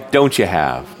 What gadget don't you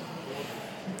have?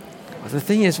 The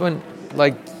thing is, when,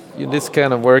 you this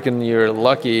kind of work and you're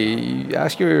lucky, you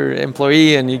ask your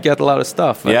employee and you get a lot of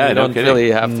stuff. Yeah, you don't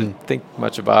really have to think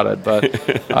much about it. But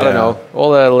I don't know.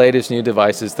 All the latest new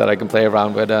devices that I can play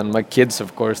around with, and my kids,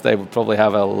 of course, they would probably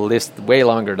have a list way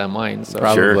longer than mine. So.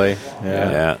 Probably. Sure.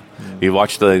 Yeah. You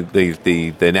watched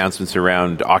the announcements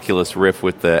around Oculus Rift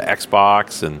with the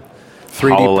Xbox and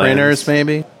 3D HoloLens. printers,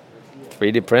 maybe?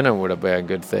 3D printer would have been a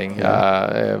good thing.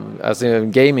 As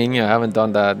in gaming, I haven't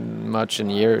done that much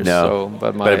in years. No,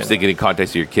 but I was thinking in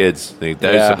context of your kids, that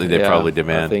is something they probably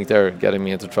demand. I think they're getting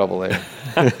me into trouble there.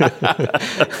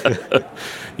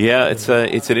 Yeah, it's an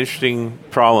interesting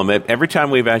problem. Every time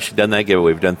we've actually done that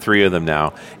giveaway, we've done 3 of them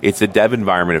now, it's a dev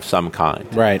environment of some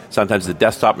kind. Right. Sometimes the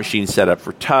desktop machine's set up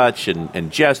for touch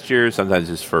and gestures. Sometimes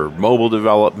it's for mobile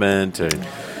development. And,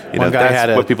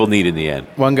 that's what people need in the end.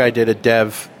 One guy did a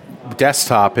dev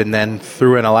desktop and then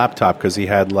threw in a laptop because he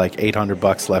had like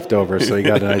 $800 left over, so he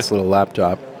got a nice little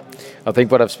laptop. I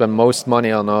think what I've spent most money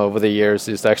on over the years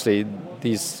is actually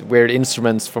these weird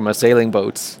instruments for my sailing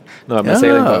boats.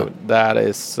 Sailing boat. That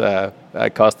is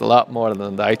that cost a lot more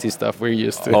than the IT stuff we're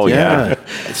used to. Oh, yeah.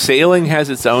 Sailing has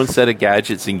its own set of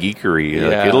gadgets and geekery.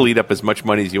 It'll eat up as much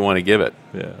money as you want to give it.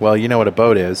 Yeah. Well, you know what a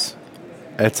boat is.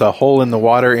 It's a hole in the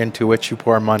water into which you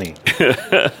pour money.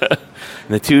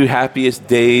 The 2 happiest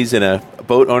days in a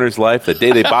boat owner's life, the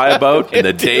day they buy a boat and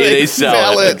the day they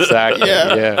sell it. Exactly.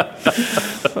 Yeah.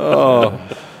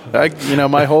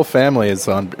 My whole family is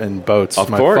in boats. Of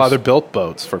My course. father built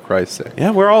boats, for Christ's sake.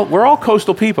 Yeah, we're all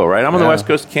coastal people, right? I'm on the west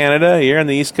coast of Canada. You're on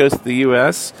the east coast of the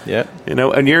U.S. Yeah.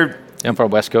 And you're I'm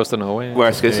from West Coast of Norway.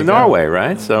 west coast of Norway,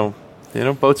 right? So,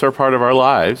 boats are part of our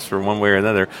lives for one way or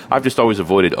another. I've just always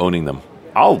avoided owning them.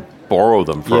 I'll borrow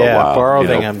them for a while, borrow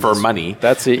them for money.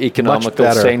 That's the economical,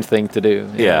 better. sane thing to do.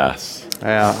 Yes.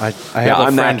 Yeah, I have a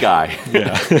I'm friend. that guy.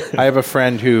 I have a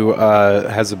friend who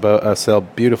has a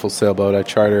beautiful sailboat. I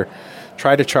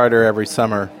try to charter every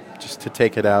summer just to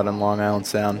take it out on Long Island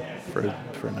Sound for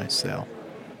a nice sail.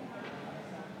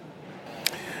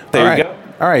 There you go.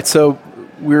 All right, so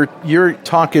your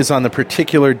talk is on the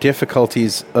particular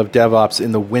difficulties of DevOps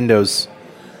in the Windows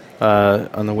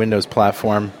on the Windows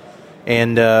platform,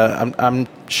 and I'm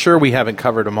sure we haven't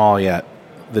covered them all yet.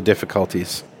 The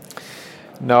difficulties.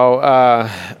 No,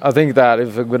 I think that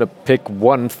if I'm going to pick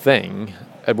one thing,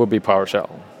 it would be PowerShell.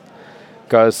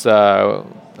 Because,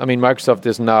 Microsoft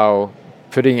is now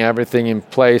putting everything in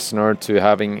place in order to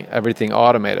having everything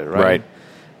automated, right? Right.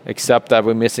 Except that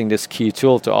we're missing this key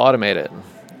tool to automate it.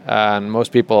 And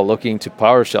most people are looking to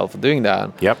PowerShell for doing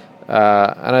that. Yep.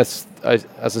 And as I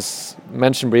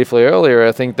mentioned briefly earlier,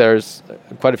 I think there's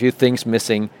quite a few things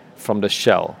missing from the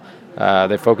shell.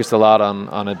 They focused a lot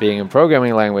on it being a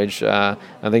programming language. I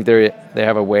think they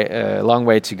have a long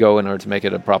way to go in order to make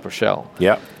it a proper shell.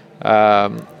 Yep.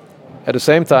 At the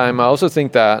same time, I also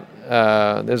think that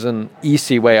there's an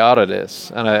easy way out of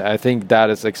this, and I think that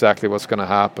is exactly what's going to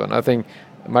happen. I think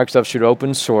Microsoft should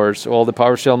open source all the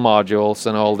PowerShell modules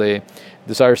and all the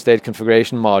desired state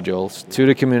configuration modules to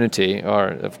the community, or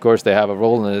of course they have a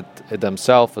role in it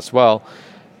themselves as well,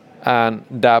 and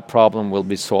that problem will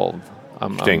be solved.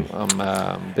 I'm big fan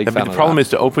But of the problem that. is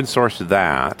to open source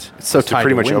that. So is to tied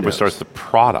pretty to much open Windows. source the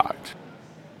product.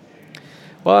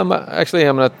 Well, I'm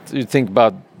not. You think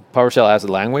about PowerShell as a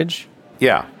language?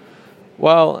 Yeah.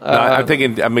 Well, No, I'm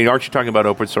thinking. Aren't you talking about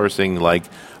open sourcing like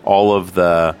all of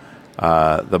the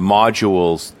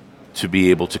modules to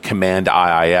be able to command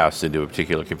IIS into a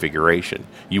particular configuration?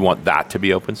 You want that to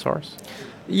be open source?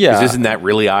 yeah. 'Cause isn't that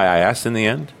really IIS in the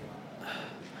end?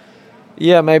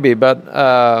 Yeah, maybe, but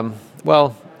I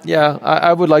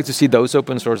would like to see those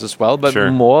open source as well, but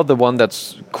Sure. more the one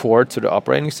that's core to the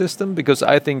operating system, because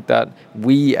I think that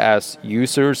we as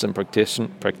users and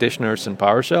practitioners in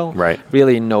PowerShell Right.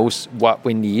 really knows what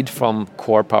we need from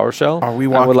core PowerShell. Are we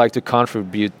and would like to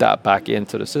contribute that back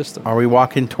into the system. Are we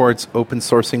walking towards open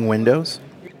sourcing Windows?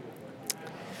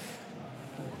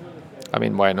 I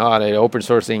mean, why not? Open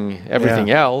sourcing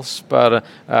everything else, but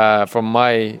from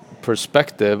my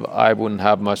perspective, I wouldn't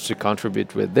have much to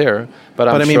contribute with there. But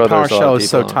I'm sure there's a lot PowerShell of is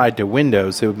so people- tied to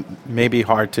Windows, it may be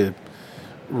hard to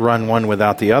run one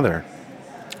without the other.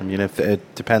 I mean, if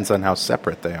it depends on how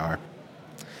separate they are.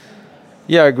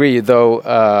 Yeah, I agree.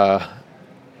 Though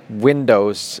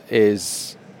Windows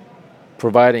is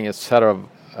providing a set of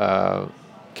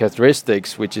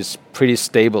characteristics which is pretty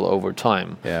stable over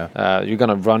time. Yeah. You're going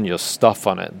to run your stuff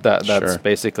on it. That's Sure.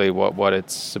 basically what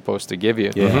it's supposed to give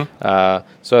you. Yeah.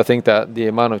 So I think that the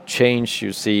amount of change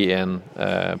you see in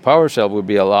PowerShell would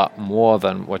be a lot more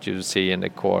than what you see in the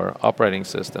core operating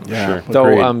system. Yeah, Sure. Though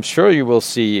agreed. I'm sure you will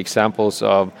see examples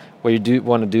of where you do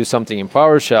want to do something in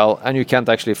PowerShell and you can't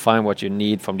actually find what you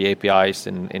need from the APIs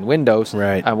in Windows.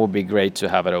 Right. And it would be great to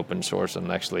have it open source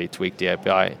and actually tweak the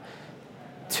API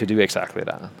to do exactly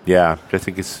that. Yeah, I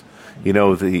think it's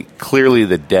clearly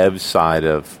the dev side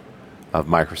of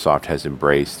Microsoft has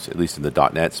embraced, at least in the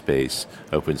 .NET space,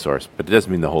 open source, but it doesn't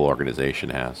mean the whole organization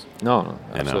has. No,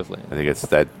 absolutely. I think it's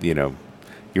that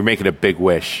you're making a big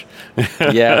wish.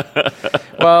 Yeah.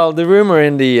 Well, the rumor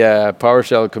in the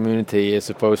PowerShell community is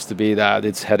supposed to be that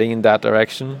it's heading in that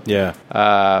direction. Yeah.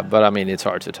 But I mean, it's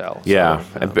hard to tell. Yeah,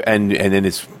 So, and then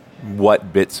it's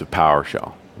what bits of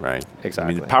PowerShell, right?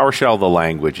 Exactly. I mean, PowerShell, the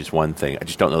language, is one thing. I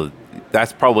just don't know.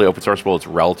 That's probably open source. Well, it's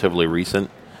relatively recent.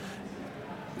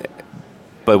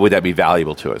 But would that be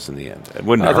valuable to us in the end? It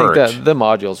wouldn't I hurt. think that the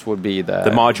modules would be the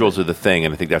modules are the thing,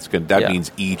 and I think that's good. That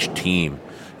means each team.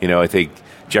 I think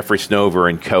Jeffrey Snover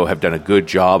and co. have done a good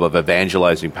job of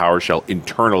evangelizing PowerShell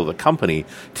internal to the company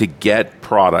to get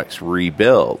products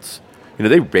rebuilds.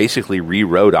 They basically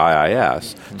rewrote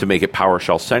IIS to make it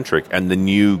PowerShell-centric, and the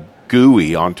new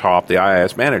GUI on top, the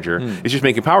IIS manager, is just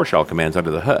making PowerShell commands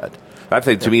under the hood. That,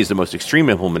 to me, is the most extreme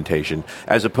implementation,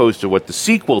 as opposed to what the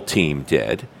SQL team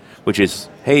did, which is,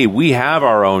 hey, we have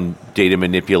our own data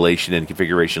manipulation and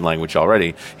configuration language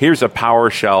already. Here's a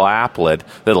PowerShell applet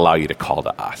that allow you to call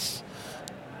to us.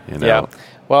 Yeah.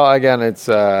 Well, again, it's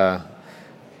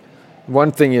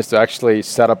one thing is to actually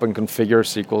set up and configure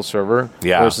SQL Server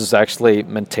versus actually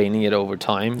maintaining it over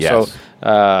time. Yes.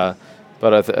 So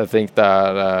But I think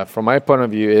that from my point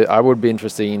of view, I would be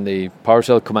interested in the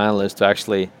PowerShell command list to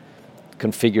actually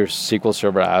configure SQL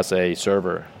Server as a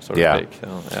server, so to speak.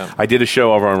 So, yeah. I did a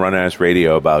show over on Run As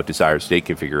Radio about desired state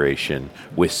configuration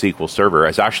with SQL Server.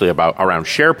 It's actually around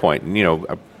SharePoint.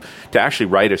 And, to actually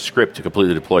write a script to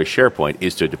completely deploy SharePoint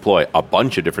is to deploy a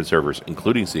bunch of different servers,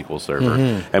 including SQL Server.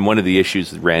 Mm-hmm. And one of the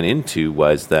issues that ran into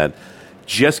was that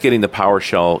just getting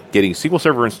SQL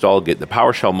Server installed, getting the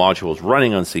PowerShell modules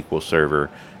running on SQL Server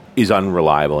is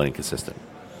unreliable and inconsistent.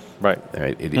 Right.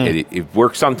 It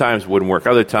worked sometimes, wouldn't work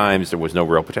other times. There was no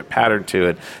real pattern to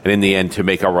it. And in the end, to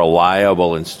make a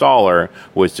reliable installer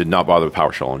was to not bother with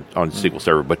PowerShell on SQL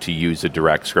Server, but to use a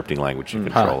direct scripting language to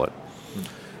control it.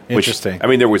 Interesting.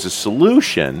 Which, there was a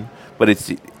solution, but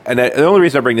the only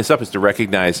reason I bring this up is to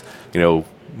recognize,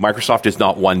 Microsoft is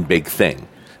not one big thing.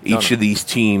 Each of these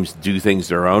teams do things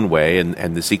their own way, and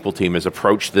the SQL team has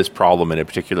approached this problem in a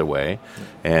particular way,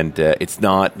 and it's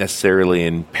not necessarily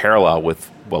in parallel with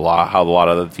how a lot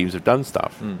of other teams have done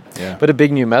stuff. Yeah. But a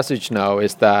big new message now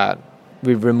is that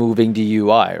we're removing the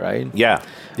UI, right? Yeah.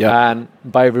 And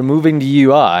by removing the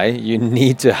UI, you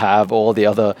need to have all the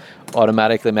other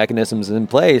automatic mechanisms in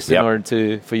place in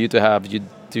order for you to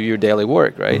do your daily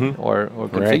work, right? Mm-hmm. Or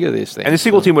configure these things. And the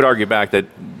SQL team would argue back that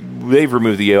they've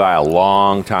removed the UI a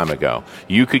long time ago.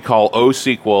 You could call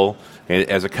OSQL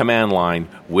as a command line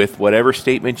with whatever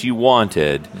statement you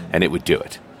wanted, and it would do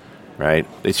it, right?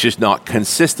 It's just not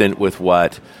consistent with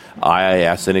what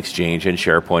IIS and Exchange and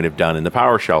SharePoint have done in the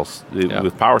PowerShell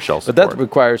with PowerShell support. But that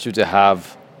requires you to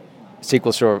have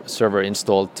SQL Server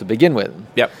installed to begin with.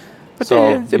 Yep. But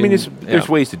there's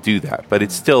ways to do that, but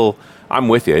it's still, I'm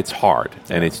with you, it's hard,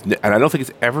 and I don't think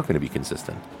it's ever going to be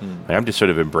consistent. I'm just sort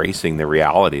of embracing the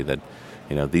reality that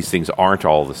these things aren't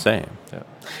all the same. Yeah.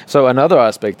 So another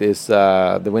aspect is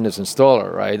the Windows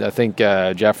installer, right? I think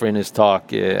Jeffrey in his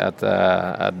talk at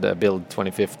Build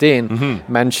 2015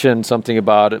 mentioned something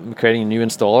about creating a new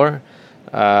installer.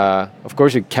 Of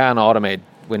course, you can automate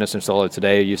Windows installer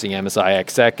today using MSI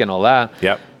exec and all that.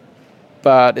 Yep.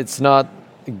 But it's not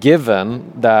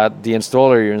given that the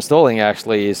installer you're installing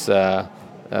actually is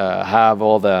have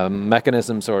all the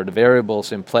mechanisms or the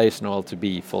variables in place in order to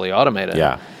be fully automated.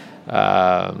 Yeah.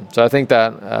 So I think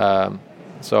that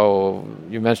so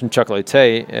you mentioned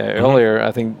Chocolatey earlier.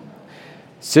 I think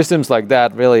systems like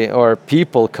that really, or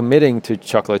people committing to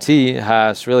Chocolatey,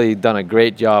 has really done a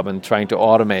great job in trying to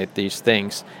automate these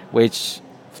things, which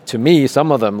to me,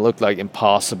 some of them look like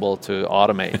impossible to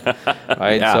automate,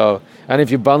 right? Yeah. So, and if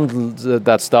you bundle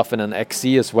that stuff in an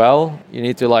XC as well, you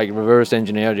need to reverse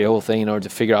engineer the whole thing in order to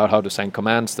figure out how to send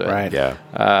commands to it. Right.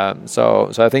 Yeah.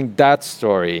 So I think that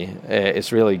story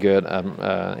is really good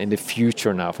in the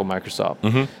future now for Microsoft.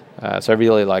 Mm-hmm. So I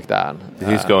really like that.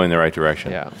 He's going in the right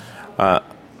direction. Yeah.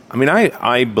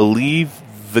 I believe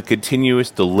the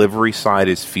continuous delivery side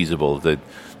is feasible. That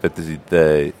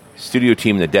the studio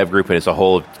team, the dev group as a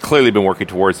whole, have clearly been working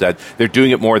towards that. They're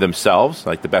doing it more themselves,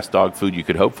 like the best dog food you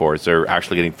could hope for is they're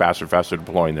actually getting faster and faster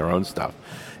deploying their own stuff.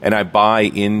 And I buy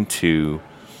into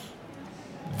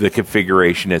the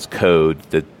configuration as code,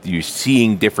 that you're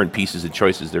seeing different pieces and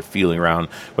choices they're feeling around,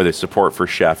 whether it's support for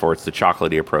Chef or it's the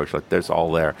chocolatey approach, there's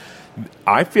all there.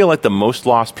 I feel like the most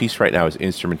lost piece right now is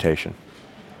instrumentation.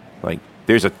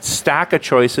 There's a stack of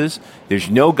choices, there's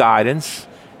no guidance.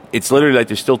 It's literally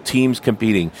there's still teams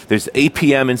competing. There's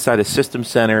APM inside a system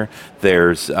center.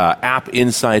 There's app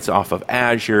insights off of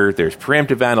Azure. There's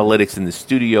preemptive analytics in the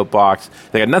studio box.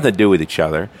 They got nothing to do with each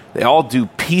other. They all do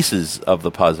pieces of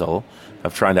the puzzle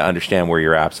of trying to understand where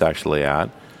your app's actually at.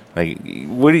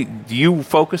 Do you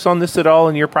focus on this at all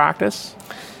in your practice?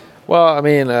 Well,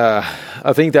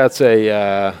 I think that's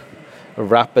a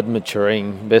rapid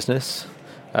maturing business.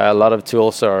 A lot of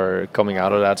tools are coming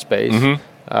out of that space. Mm-hmm.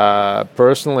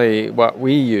 Personally, what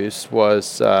we used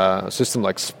was a system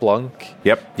like Splunk.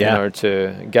 Yep. In order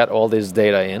to get all this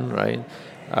data in, right?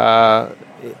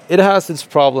 It has its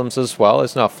problems as well.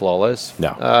 It's not flawless.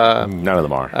 No, none of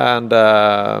them are. And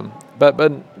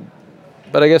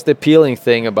but I guess the appealing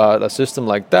thing about a system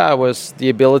like that was the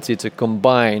ability to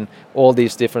combine all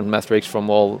these different metrics from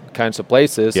all kinds of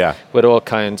places with all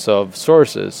kinds of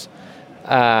sources,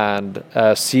 and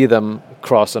see them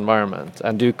cross environment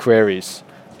and do queries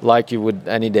like you would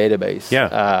any database.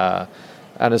 Yeah.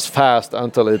 And it's fast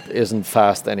until it isn't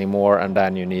fast anymore, and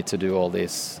then you need to do all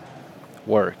this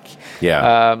work.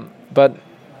 Yeah. So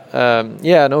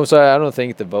I don't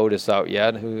think the vote is out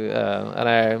yet.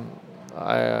 And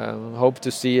I hope to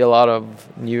see a lot of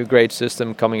new great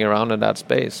system coming around in that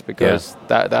space, because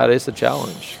that is a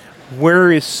challenge.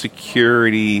 Where is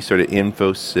security, sort of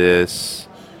Infosys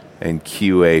and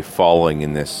QA falling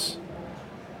in this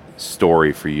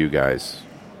story for you guys?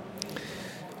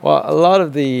 Well, a lot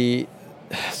of in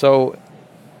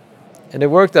the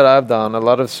work that I've done, a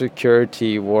lot of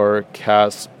security work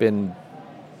has been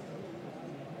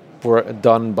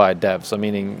done by devs.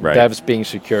 Meaning devs being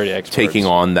security experts. Taking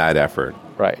on that effort.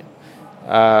 Right.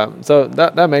 So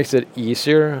that makes it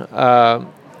easier.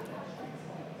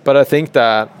 But I think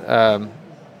that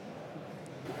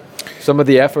some of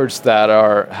the efforts that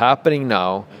are happening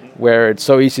now, where it's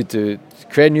so easy to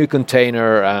create a new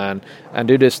container and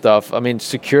do this stuff,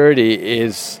 security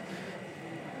is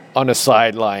on a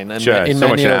sideline in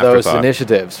many of those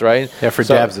initiatives, right? Yeah, for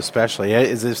devs especially.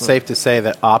 Is it safe to say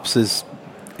that ops is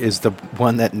the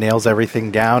one that nails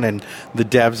everything down and the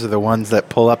devs are the ones that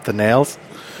pull up the nails?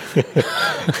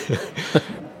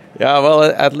 Yeah, well,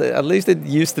 at least it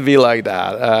used to be like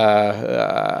that.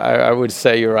 I would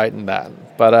say you're right in that.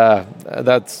 But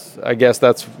I guess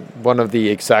that's one of the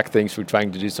exact things we're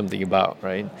trying to do something about,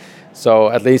 right? So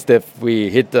at least if we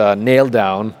hit the nail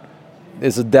down,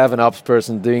 it's a dev and ops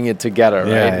person doing it together,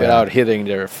 right? Without hitting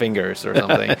their fingers or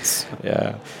something.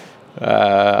 Yeah.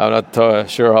 I'm not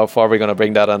sure how far we're going to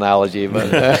bring that analogy,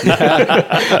 but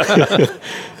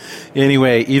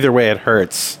anyway, either way, it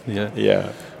hurts.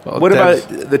 Yeah. Well, what about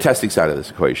the testing side of this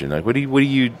equation? Like, what do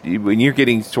you when you're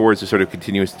getting towards a sort of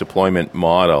continuous deployment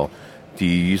model? Do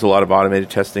you use a lot of automated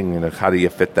testing, and how do you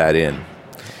fit that in?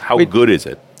 How good is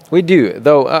it? We do,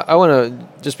 though. I want to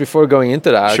just before going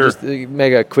into that, just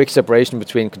make a quick separation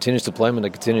between continuous deployment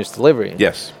and continuous delivery.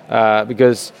 Yes,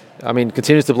 because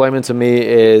continuous deployment to me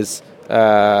is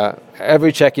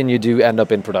every check-in you do end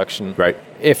up in production, right?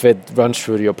 If it runs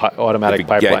through your automatic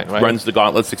pipeline, right? Runs the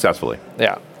gauntlet successfully.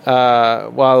 Yeah.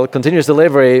 While continuous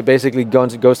delivery basically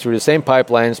goes through the same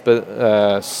pipelines,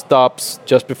 but stops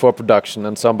just before production,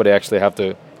 and somebody actually have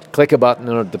to click a button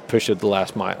in order to push it the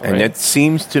last mile. And it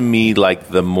seems to me like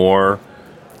the more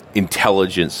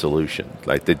intelligent solution.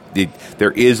 Like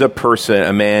there is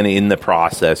a man in the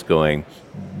process going,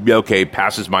 okay,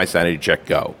 passes my sanity check,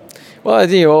 go. Well, I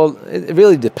think it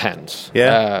really depends.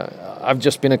 Yeah. I've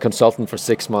just been a consultant for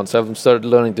 6 months. I've started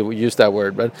learning to use that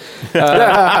word, but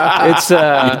it's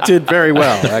you did very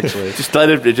well, actually. Just let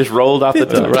it just rolled off the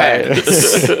tongue.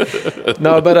 Right.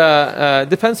 No, but it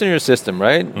depends on your system,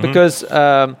 right? Mm-hmm. Because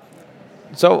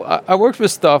I worked with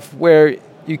stuff where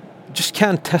you just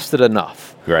can't test it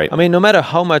enough. Right. No matter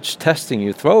how much testing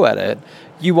you throw at it,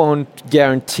 you won't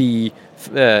guarantee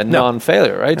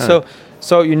non-failure, right? No.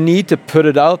 So you need to put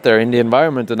it out there in the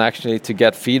environment and actually to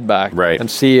get feedback and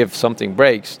see if something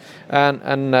breaks.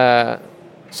 And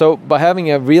so by having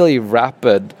a really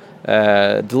rapid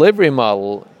delivery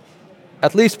model,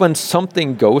 at least when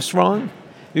something goes wrong,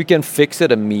 you can fix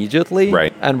it immediately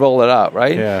and roll it out,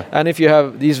 right? Yeah. And if you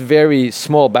have these very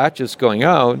small batches going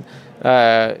out,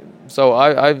 so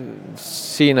I've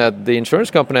seen at the insurance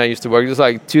company I used to work, there's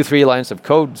like 2-3 lines of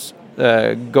codes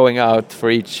going out for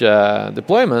each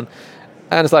deployment.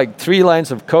 And it's like 3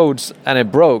 lines of codes, and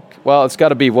it broke. Well, it's got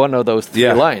to be one of those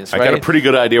 3 lines, right? I got a pretty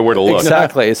good idea where to look.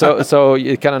 Exactly. So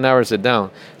it kind of narrows it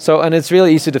down. And it's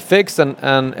really easy to fix,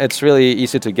 and it's really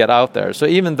easy to get out there. So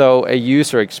even though a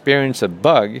user experiences a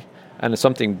bug and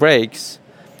something breaks,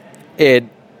 it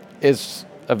is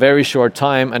a very short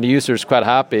time, and the user is quite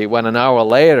happy when an hour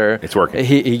later it's working.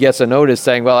 He gets a notice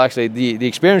saying, well, actually, the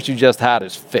experience you just had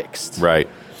is fixed. Right.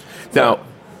 Now,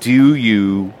 do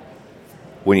you...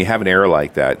 When you have an error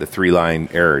like that, the 3-line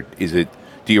error, do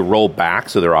you roll back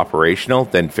so they're operational,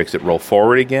 then fix it, roll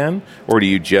forward again? Or do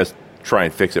you just try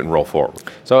and fix it and roll forward?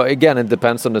 So again, it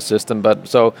depends on the system, but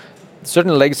so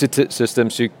certain legacy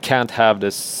systems, you can't have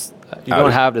this, you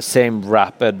don't have the same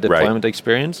rapid deployment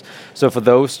experience. So for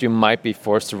those, you might be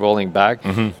forced to rolling back.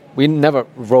 Mm-hmm. We never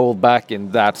roll back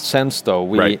in that sense, though.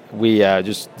 We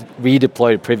just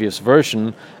redeploy the previous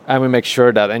version, and we make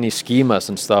sure that any schemas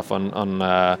and stuff on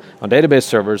database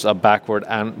servers are backward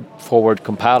and forward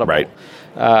compatible. Right.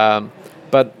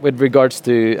 But with regards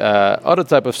to other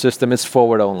type of system, it's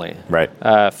forward only. Right.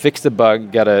 Fix the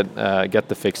bug, get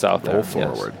the fix out there. Roll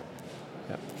forward. Yes.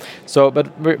 Yeah. So,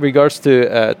 but with regards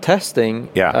to testing,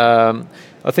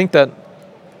 I think that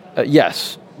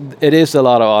yes, it is a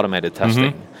lot of automated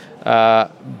testing,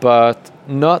 but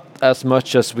not as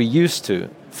much as we used to.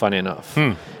 Funny enough.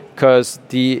 Because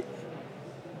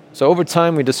so over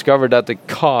time we discovered that the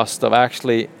cost of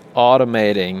actually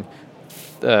automating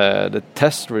the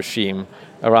test regime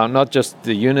around not just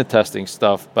the unit testing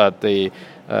stuff, but the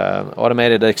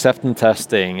automated acceptance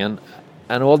testing and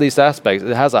all these aspects,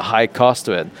 it has a high cost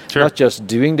to it. Sure. Not just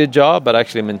doing the job, but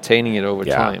actually maintaining it over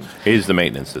time. It is the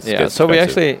maintenance. It's so we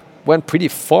actually went pretty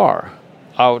far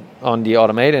out on the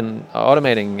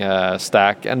automating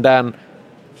stack, and then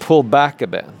pulled back a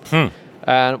bit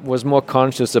and was more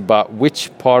conscious about which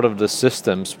part of the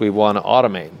systems we want to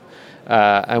automate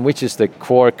and which is the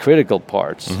core critical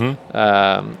parts.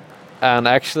 And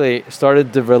actually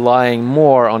started to relying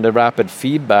more on the rapid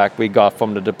feedback we got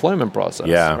from the deployment process,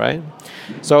 right?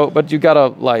 So, but you gotta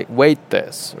like weight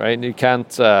this, right? You can't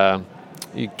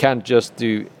just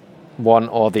do one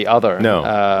or the other. No.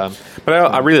 But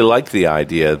I really like the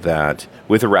idea that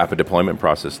with a rapid deployment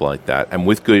process like that, and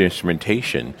with good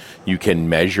instrumentation, you can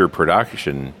measure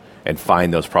production and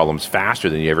find those problems faster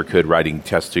than you ever could writing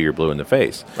tests till you're blue in the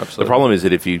face. Absolutely. The problem is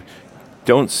that if you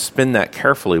don't spin that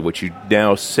carefully, what you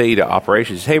now say to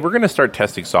operations is, hey, we're going to start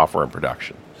testing software in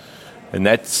production. And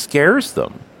that scares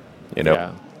them, you know.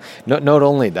 Yeah. Not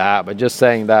only that, but just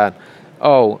saying that,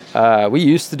 we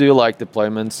used to do like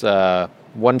deployments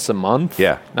once a month.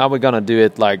 Yeah. Now we're going to do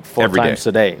it like 4 Every times day.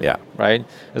 a day. Yeah. Right?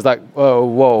 It's like,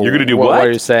 whoa. You're going to do what? what? What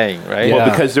are you saying, right? Well,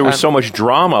 because there was so much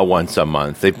drama once a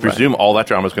month, they presume all that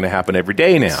drama is going to happen every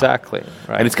day now. Exactly.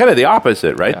 Right. And it's kind of the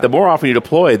opposite, right? Yeah. The more often you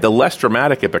deploy, the less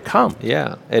dramatic it becomes.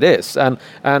 Yeah, it is, and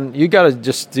you got to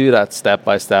just do that step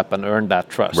by step and earn that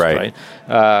trust, Right.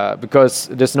 Because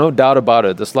there's no doubt about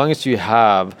it. As long as you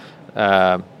have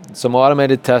some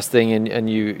automated testing and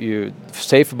you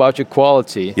safe about your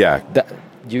quality,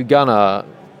 you're gonna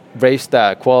raise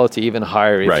that quality even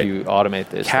higher if you automate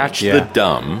this. Catch the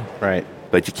dumb, Right.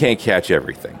 but you can't catch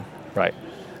everything. Right.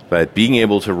 But being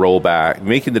able to roll back,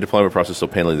 making the deployment process so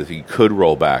painless that you could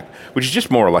roll back, which is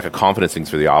just more like a confidence thing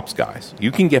for the ops guys.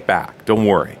 You can get back, don't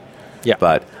worry. Yeah.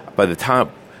 But by the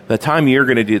time you're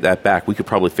going to do that back, we could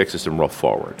probably fix this and roll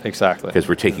forward. Exactly. Because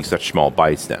we're taking such small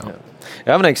bites now. Yeah.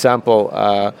 I have an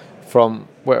example from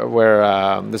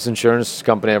where this insurance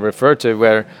company I referred to,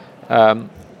 where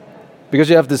because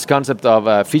you have this concept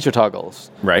of feature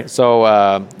toggles, Right. So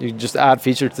you just add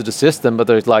features to the system, but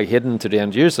they're like hidden to the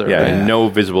end user. Yeah, right? and no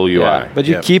visible UI. Yeah, but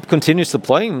you keep continuously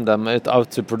deploying them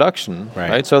out to production,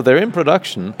 right? So they're in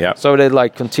production. Yeah. So they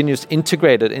like continuous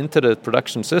integrated into the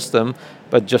production system,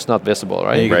 but just not visible,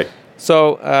 right? Right.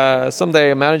 So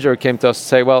someday a manager came to us and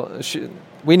say, well,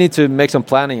 we need to make some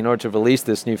planning in order to release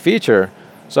this new feature.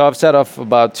 So I've set off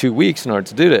about 2 weeks in order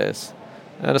to do this.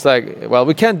 And it's like, well,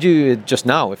 we can't do it just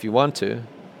now if you want to.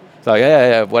 It's like,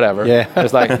 yeah, whatever. Yeah.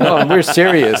 It's like, no, we're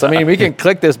serious. I mean, we can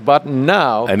click this button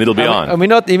now. And it'll be on. And we're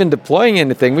not even deploying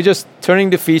anything. We're just turning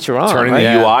the feature on. Turning right?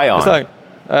 the UI on. It's like,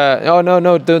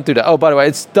 no, don't do that. Oh, by the way,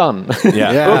 it's done.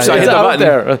 Yeah. Oops, I hit it's the out button.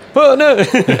 there. Oh, no.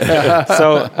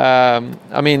 So,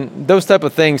 I mean, those type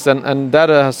of things, and that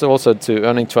has also to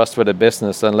earning trust with the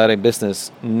business and letting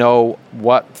business know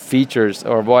what features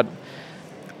or what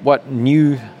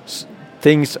new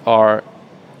things are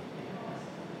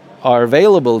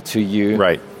available to you,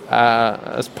 Right.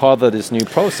 As part of this new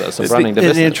process of running the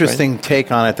business. An interesting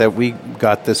take on it that we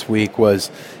got this week was,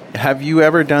 have you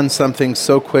ever done something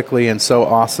so quickly and so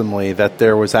awesomely that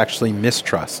there was actually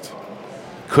mistrust?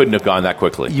 Couldn't have gone that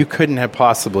quickly. You couldn't have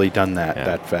possibly done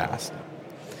that fast.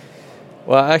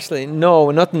 Well, actually,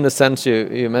 no, not in the sense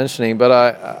you're mentioning, but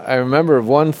I remember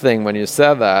one thing when you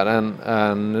said that,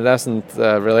 and it isn't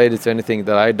related to anything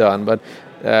that I've done, but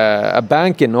a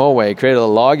bank in Norway created a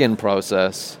login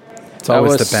process that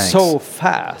always was the banks. so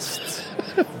fast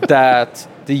that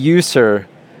the user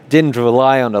didn't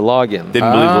rely on the login.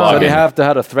 Didn't believe login. So they have to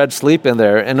have a thread sleep in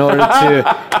there in order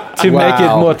to make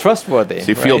it more trustworthy. So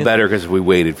you feel right? better because we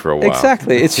waited for a while.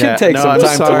 Exactly. It should take some I'm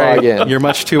time sorry. to log in. You're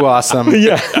much too awesome.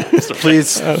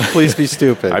 Please be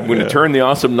stupid. I'm going to turn the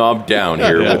awesome knob down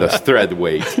here with a thread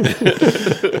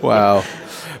weight. Wow.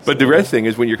 But the rest thing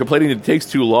is when you're complaining that it takes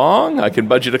too long, I can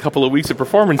budget a couple of weeks of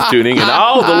performance tuning and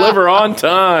I'll deliver on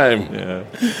time. Yeah.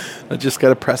 I just got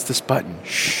to press this button.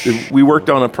 We worked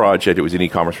on a project, it was an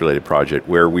e-commerce related project,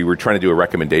 where we were trying to do a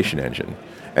recommendation engine.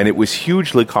 And it was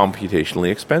hugely computationally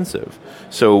expensive.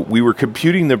 So we were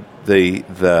computing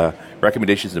the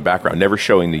recommendations in the background, never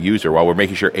showing the user while we're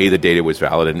making sure, A, the data was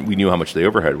valid and we knew how much the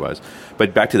overhead was.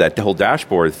 But back to that whole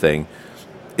dashboard thing,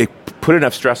 it put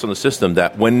enough stress on the system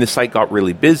that when the site got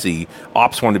really busy,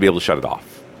 ops wanted to be able to shut it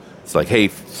off. It's like, hey,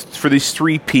 for these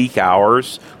 3 peak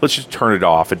hours, let's just turn it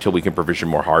off until we can provision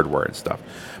more hardware and stuff.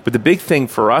 But the big thing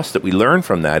for us that we learned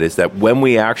from that is that when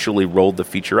we actually rolled the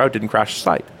feature out, it didn't crash the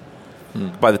site.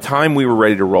 By the time we were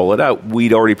ready to roll it out,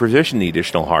 we'd already provisioned the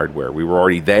additional hardware. We were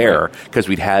already there because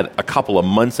we'd had a couple of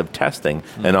months of testing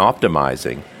and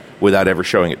optimizing without ever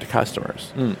showing it to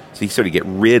customers. So you sort of get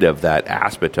rid of that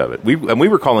aspect of it. We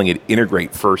were calling it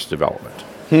integrate first development.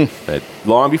 That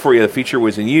long before the feature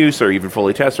was in use or even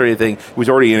fully tested or anything, it was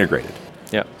already integrated.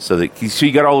 Yeah. So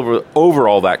you got over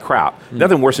all that crap.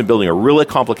 Nothing worse than building a really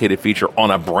complicated feature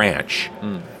on a branch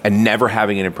and never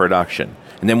having it in production.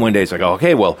 And then one day it's like,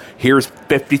 okay, well, here's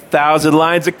 50,000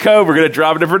 lines of code. We're going to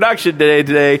drop into production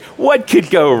today. What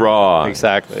could go wrong?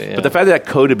 Exactly. Yeah. But the fact that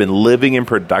code had been living in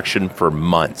production for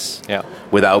months Yeah.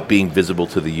 without being visible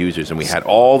to the users, and we had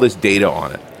all this data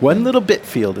on it. One little bit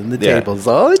field in the Yeah. table is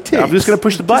all it takes. I'm just going to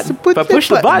push the button. Just But push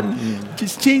the button.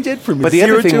 Just change it from But the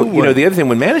 0 other thing, to 1. the other thing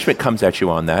when management comes at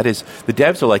you on that is the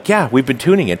devs are like, yeah, we've been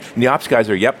tuning it. And the ops guys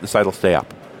are, yep, the site will stay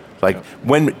up. Like,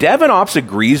 when dev and ops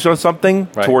agrees on something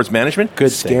Right. towards management,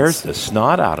 Good scares the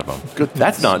snot out of them.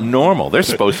 That's not normal. They're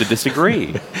supposed to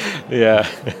disagree. Yeah.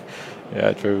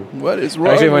 Yeah, true. What is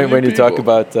wrong Actually, with when you talk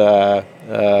people? about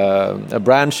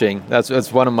branching,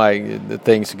 that's one of my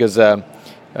things, because that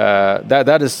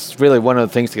is really one of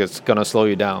the things that's going to slow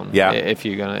you down. Yeah. If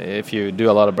you do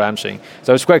a lot of branching,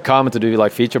 so it's quite common to do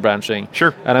like feature branching.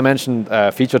 Sure. And I mentioned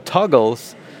feature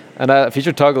toggles, and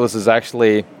feature toggles is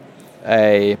actually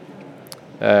can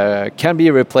be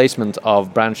a replacement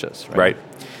of branches. Right.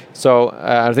 So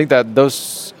I think that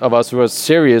those of us who are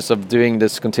serious of doing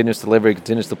this continuous delivery,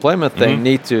 continuous deployment thing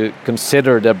need to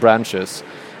consider the branches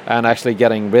and actually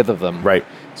getting rid of them. Right.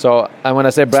 So and when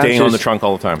I say branches, Staying on the trunk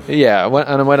all the time. yeah,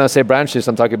 when I say branches,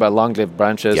 I'm talking about long-lived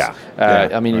branches. Yeah.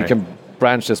 I mean, you can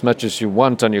branch as much as you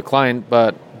want on your client,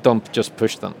 but don't just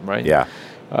push them, right? Yeah.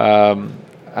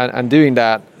 And doing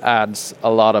that adds a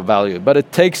lot of value, but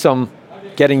it takes some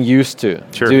getting used to.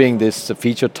 Sure. Doing this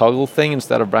feature toggle thing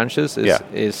instead of branches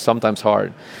is sometimes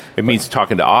hard. It means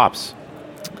talking to ops,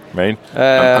 right?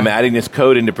 I'm adding this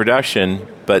code into production,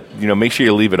 but make sure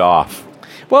you leave it off.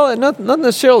 Well, not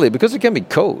necessarily, because it can be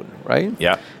code, right?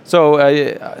 Yeah. So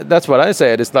that's what I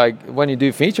said. It's like when you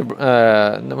do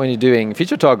when you're doing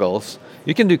feature toggles,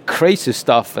 you can do crazy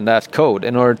stuff in that code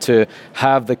in order to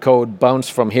have the code bounce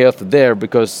from here to there,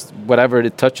 because whatever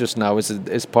it touches now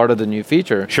is part of the new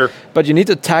feature. Sure. But you need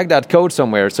to tag that code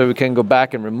somewhere so we can go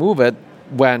back and remove it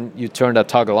when you turn that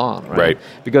toggle on, right? Right.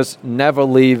 Because never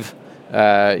leave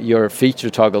your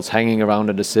feature toggles hanging around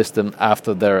in the system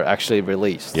after they're actually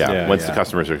released. Yeah. Once the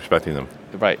customers are expecting them.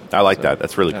 Right. I like that.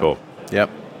 That's really cool. Yep.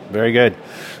 Very good.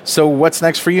 So what's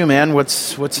next for you, man?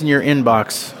 What's in your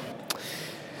inbox?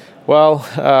 Well,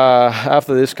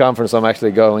 after this conference, I'm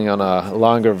actually going on a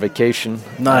longer vacation.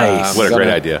 Nice. What a great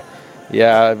idea.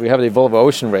 Yeah, we have the Volvo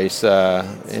Ocean Race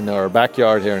in our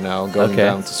backyard here now, going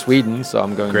down to Sweden. So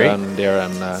I'm going down there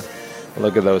and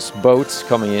look at those boats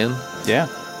coming in. Yeah.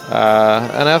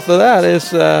 And after that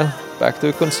is back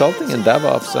to consulting and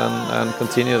DevOps and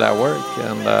continue that work.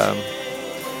 And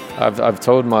I've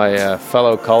told my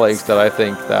fellow colleagues that I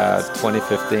think that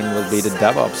 2015 will be the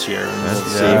DevOps year. And we'll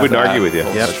see I if wouldn't that argue with you.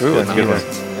 holds Yep. true. That's a good one.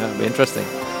 Yeah, it'll be interesting.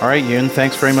 All right, Yoon,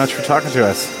 thanks very much for talking to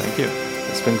us. Thank you.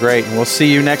 It's been great. And we'll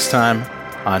see you next time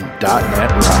on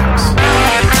 .NET Rocks.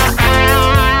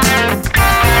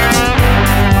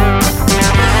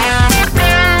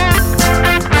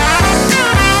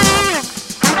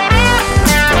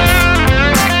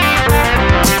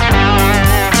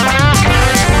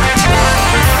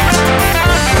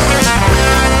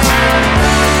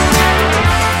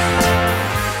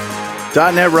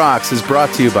 .NET Rocks is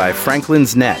brought to you by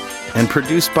Franklin's Net and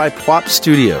produced by Pwop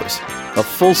Studios, a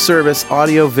full-service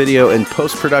audio, video, and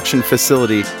post-production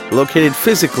facility located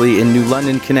physically in New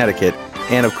London, Connecticut,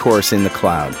 and of course in the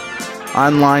cloud.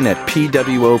 Online at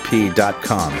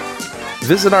pwop.com.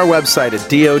 Visit our website at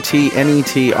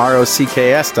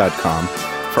dotnetrocks.com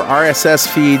for RSS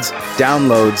feeds,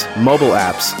 downloads, mobile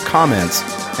apps, comments,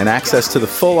 and access to the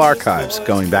full archives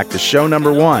going back to show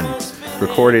number 1,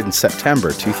 recorded in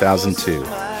September 2002.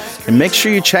 And make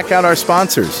sure you check out our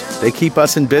sponsors. They keep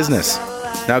us in business.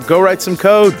 Now go write some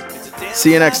code.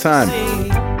 See you next time.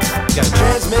 Got a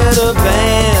transmitter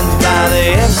banned by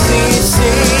the FCC.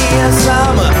 Yes,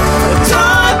 I'm a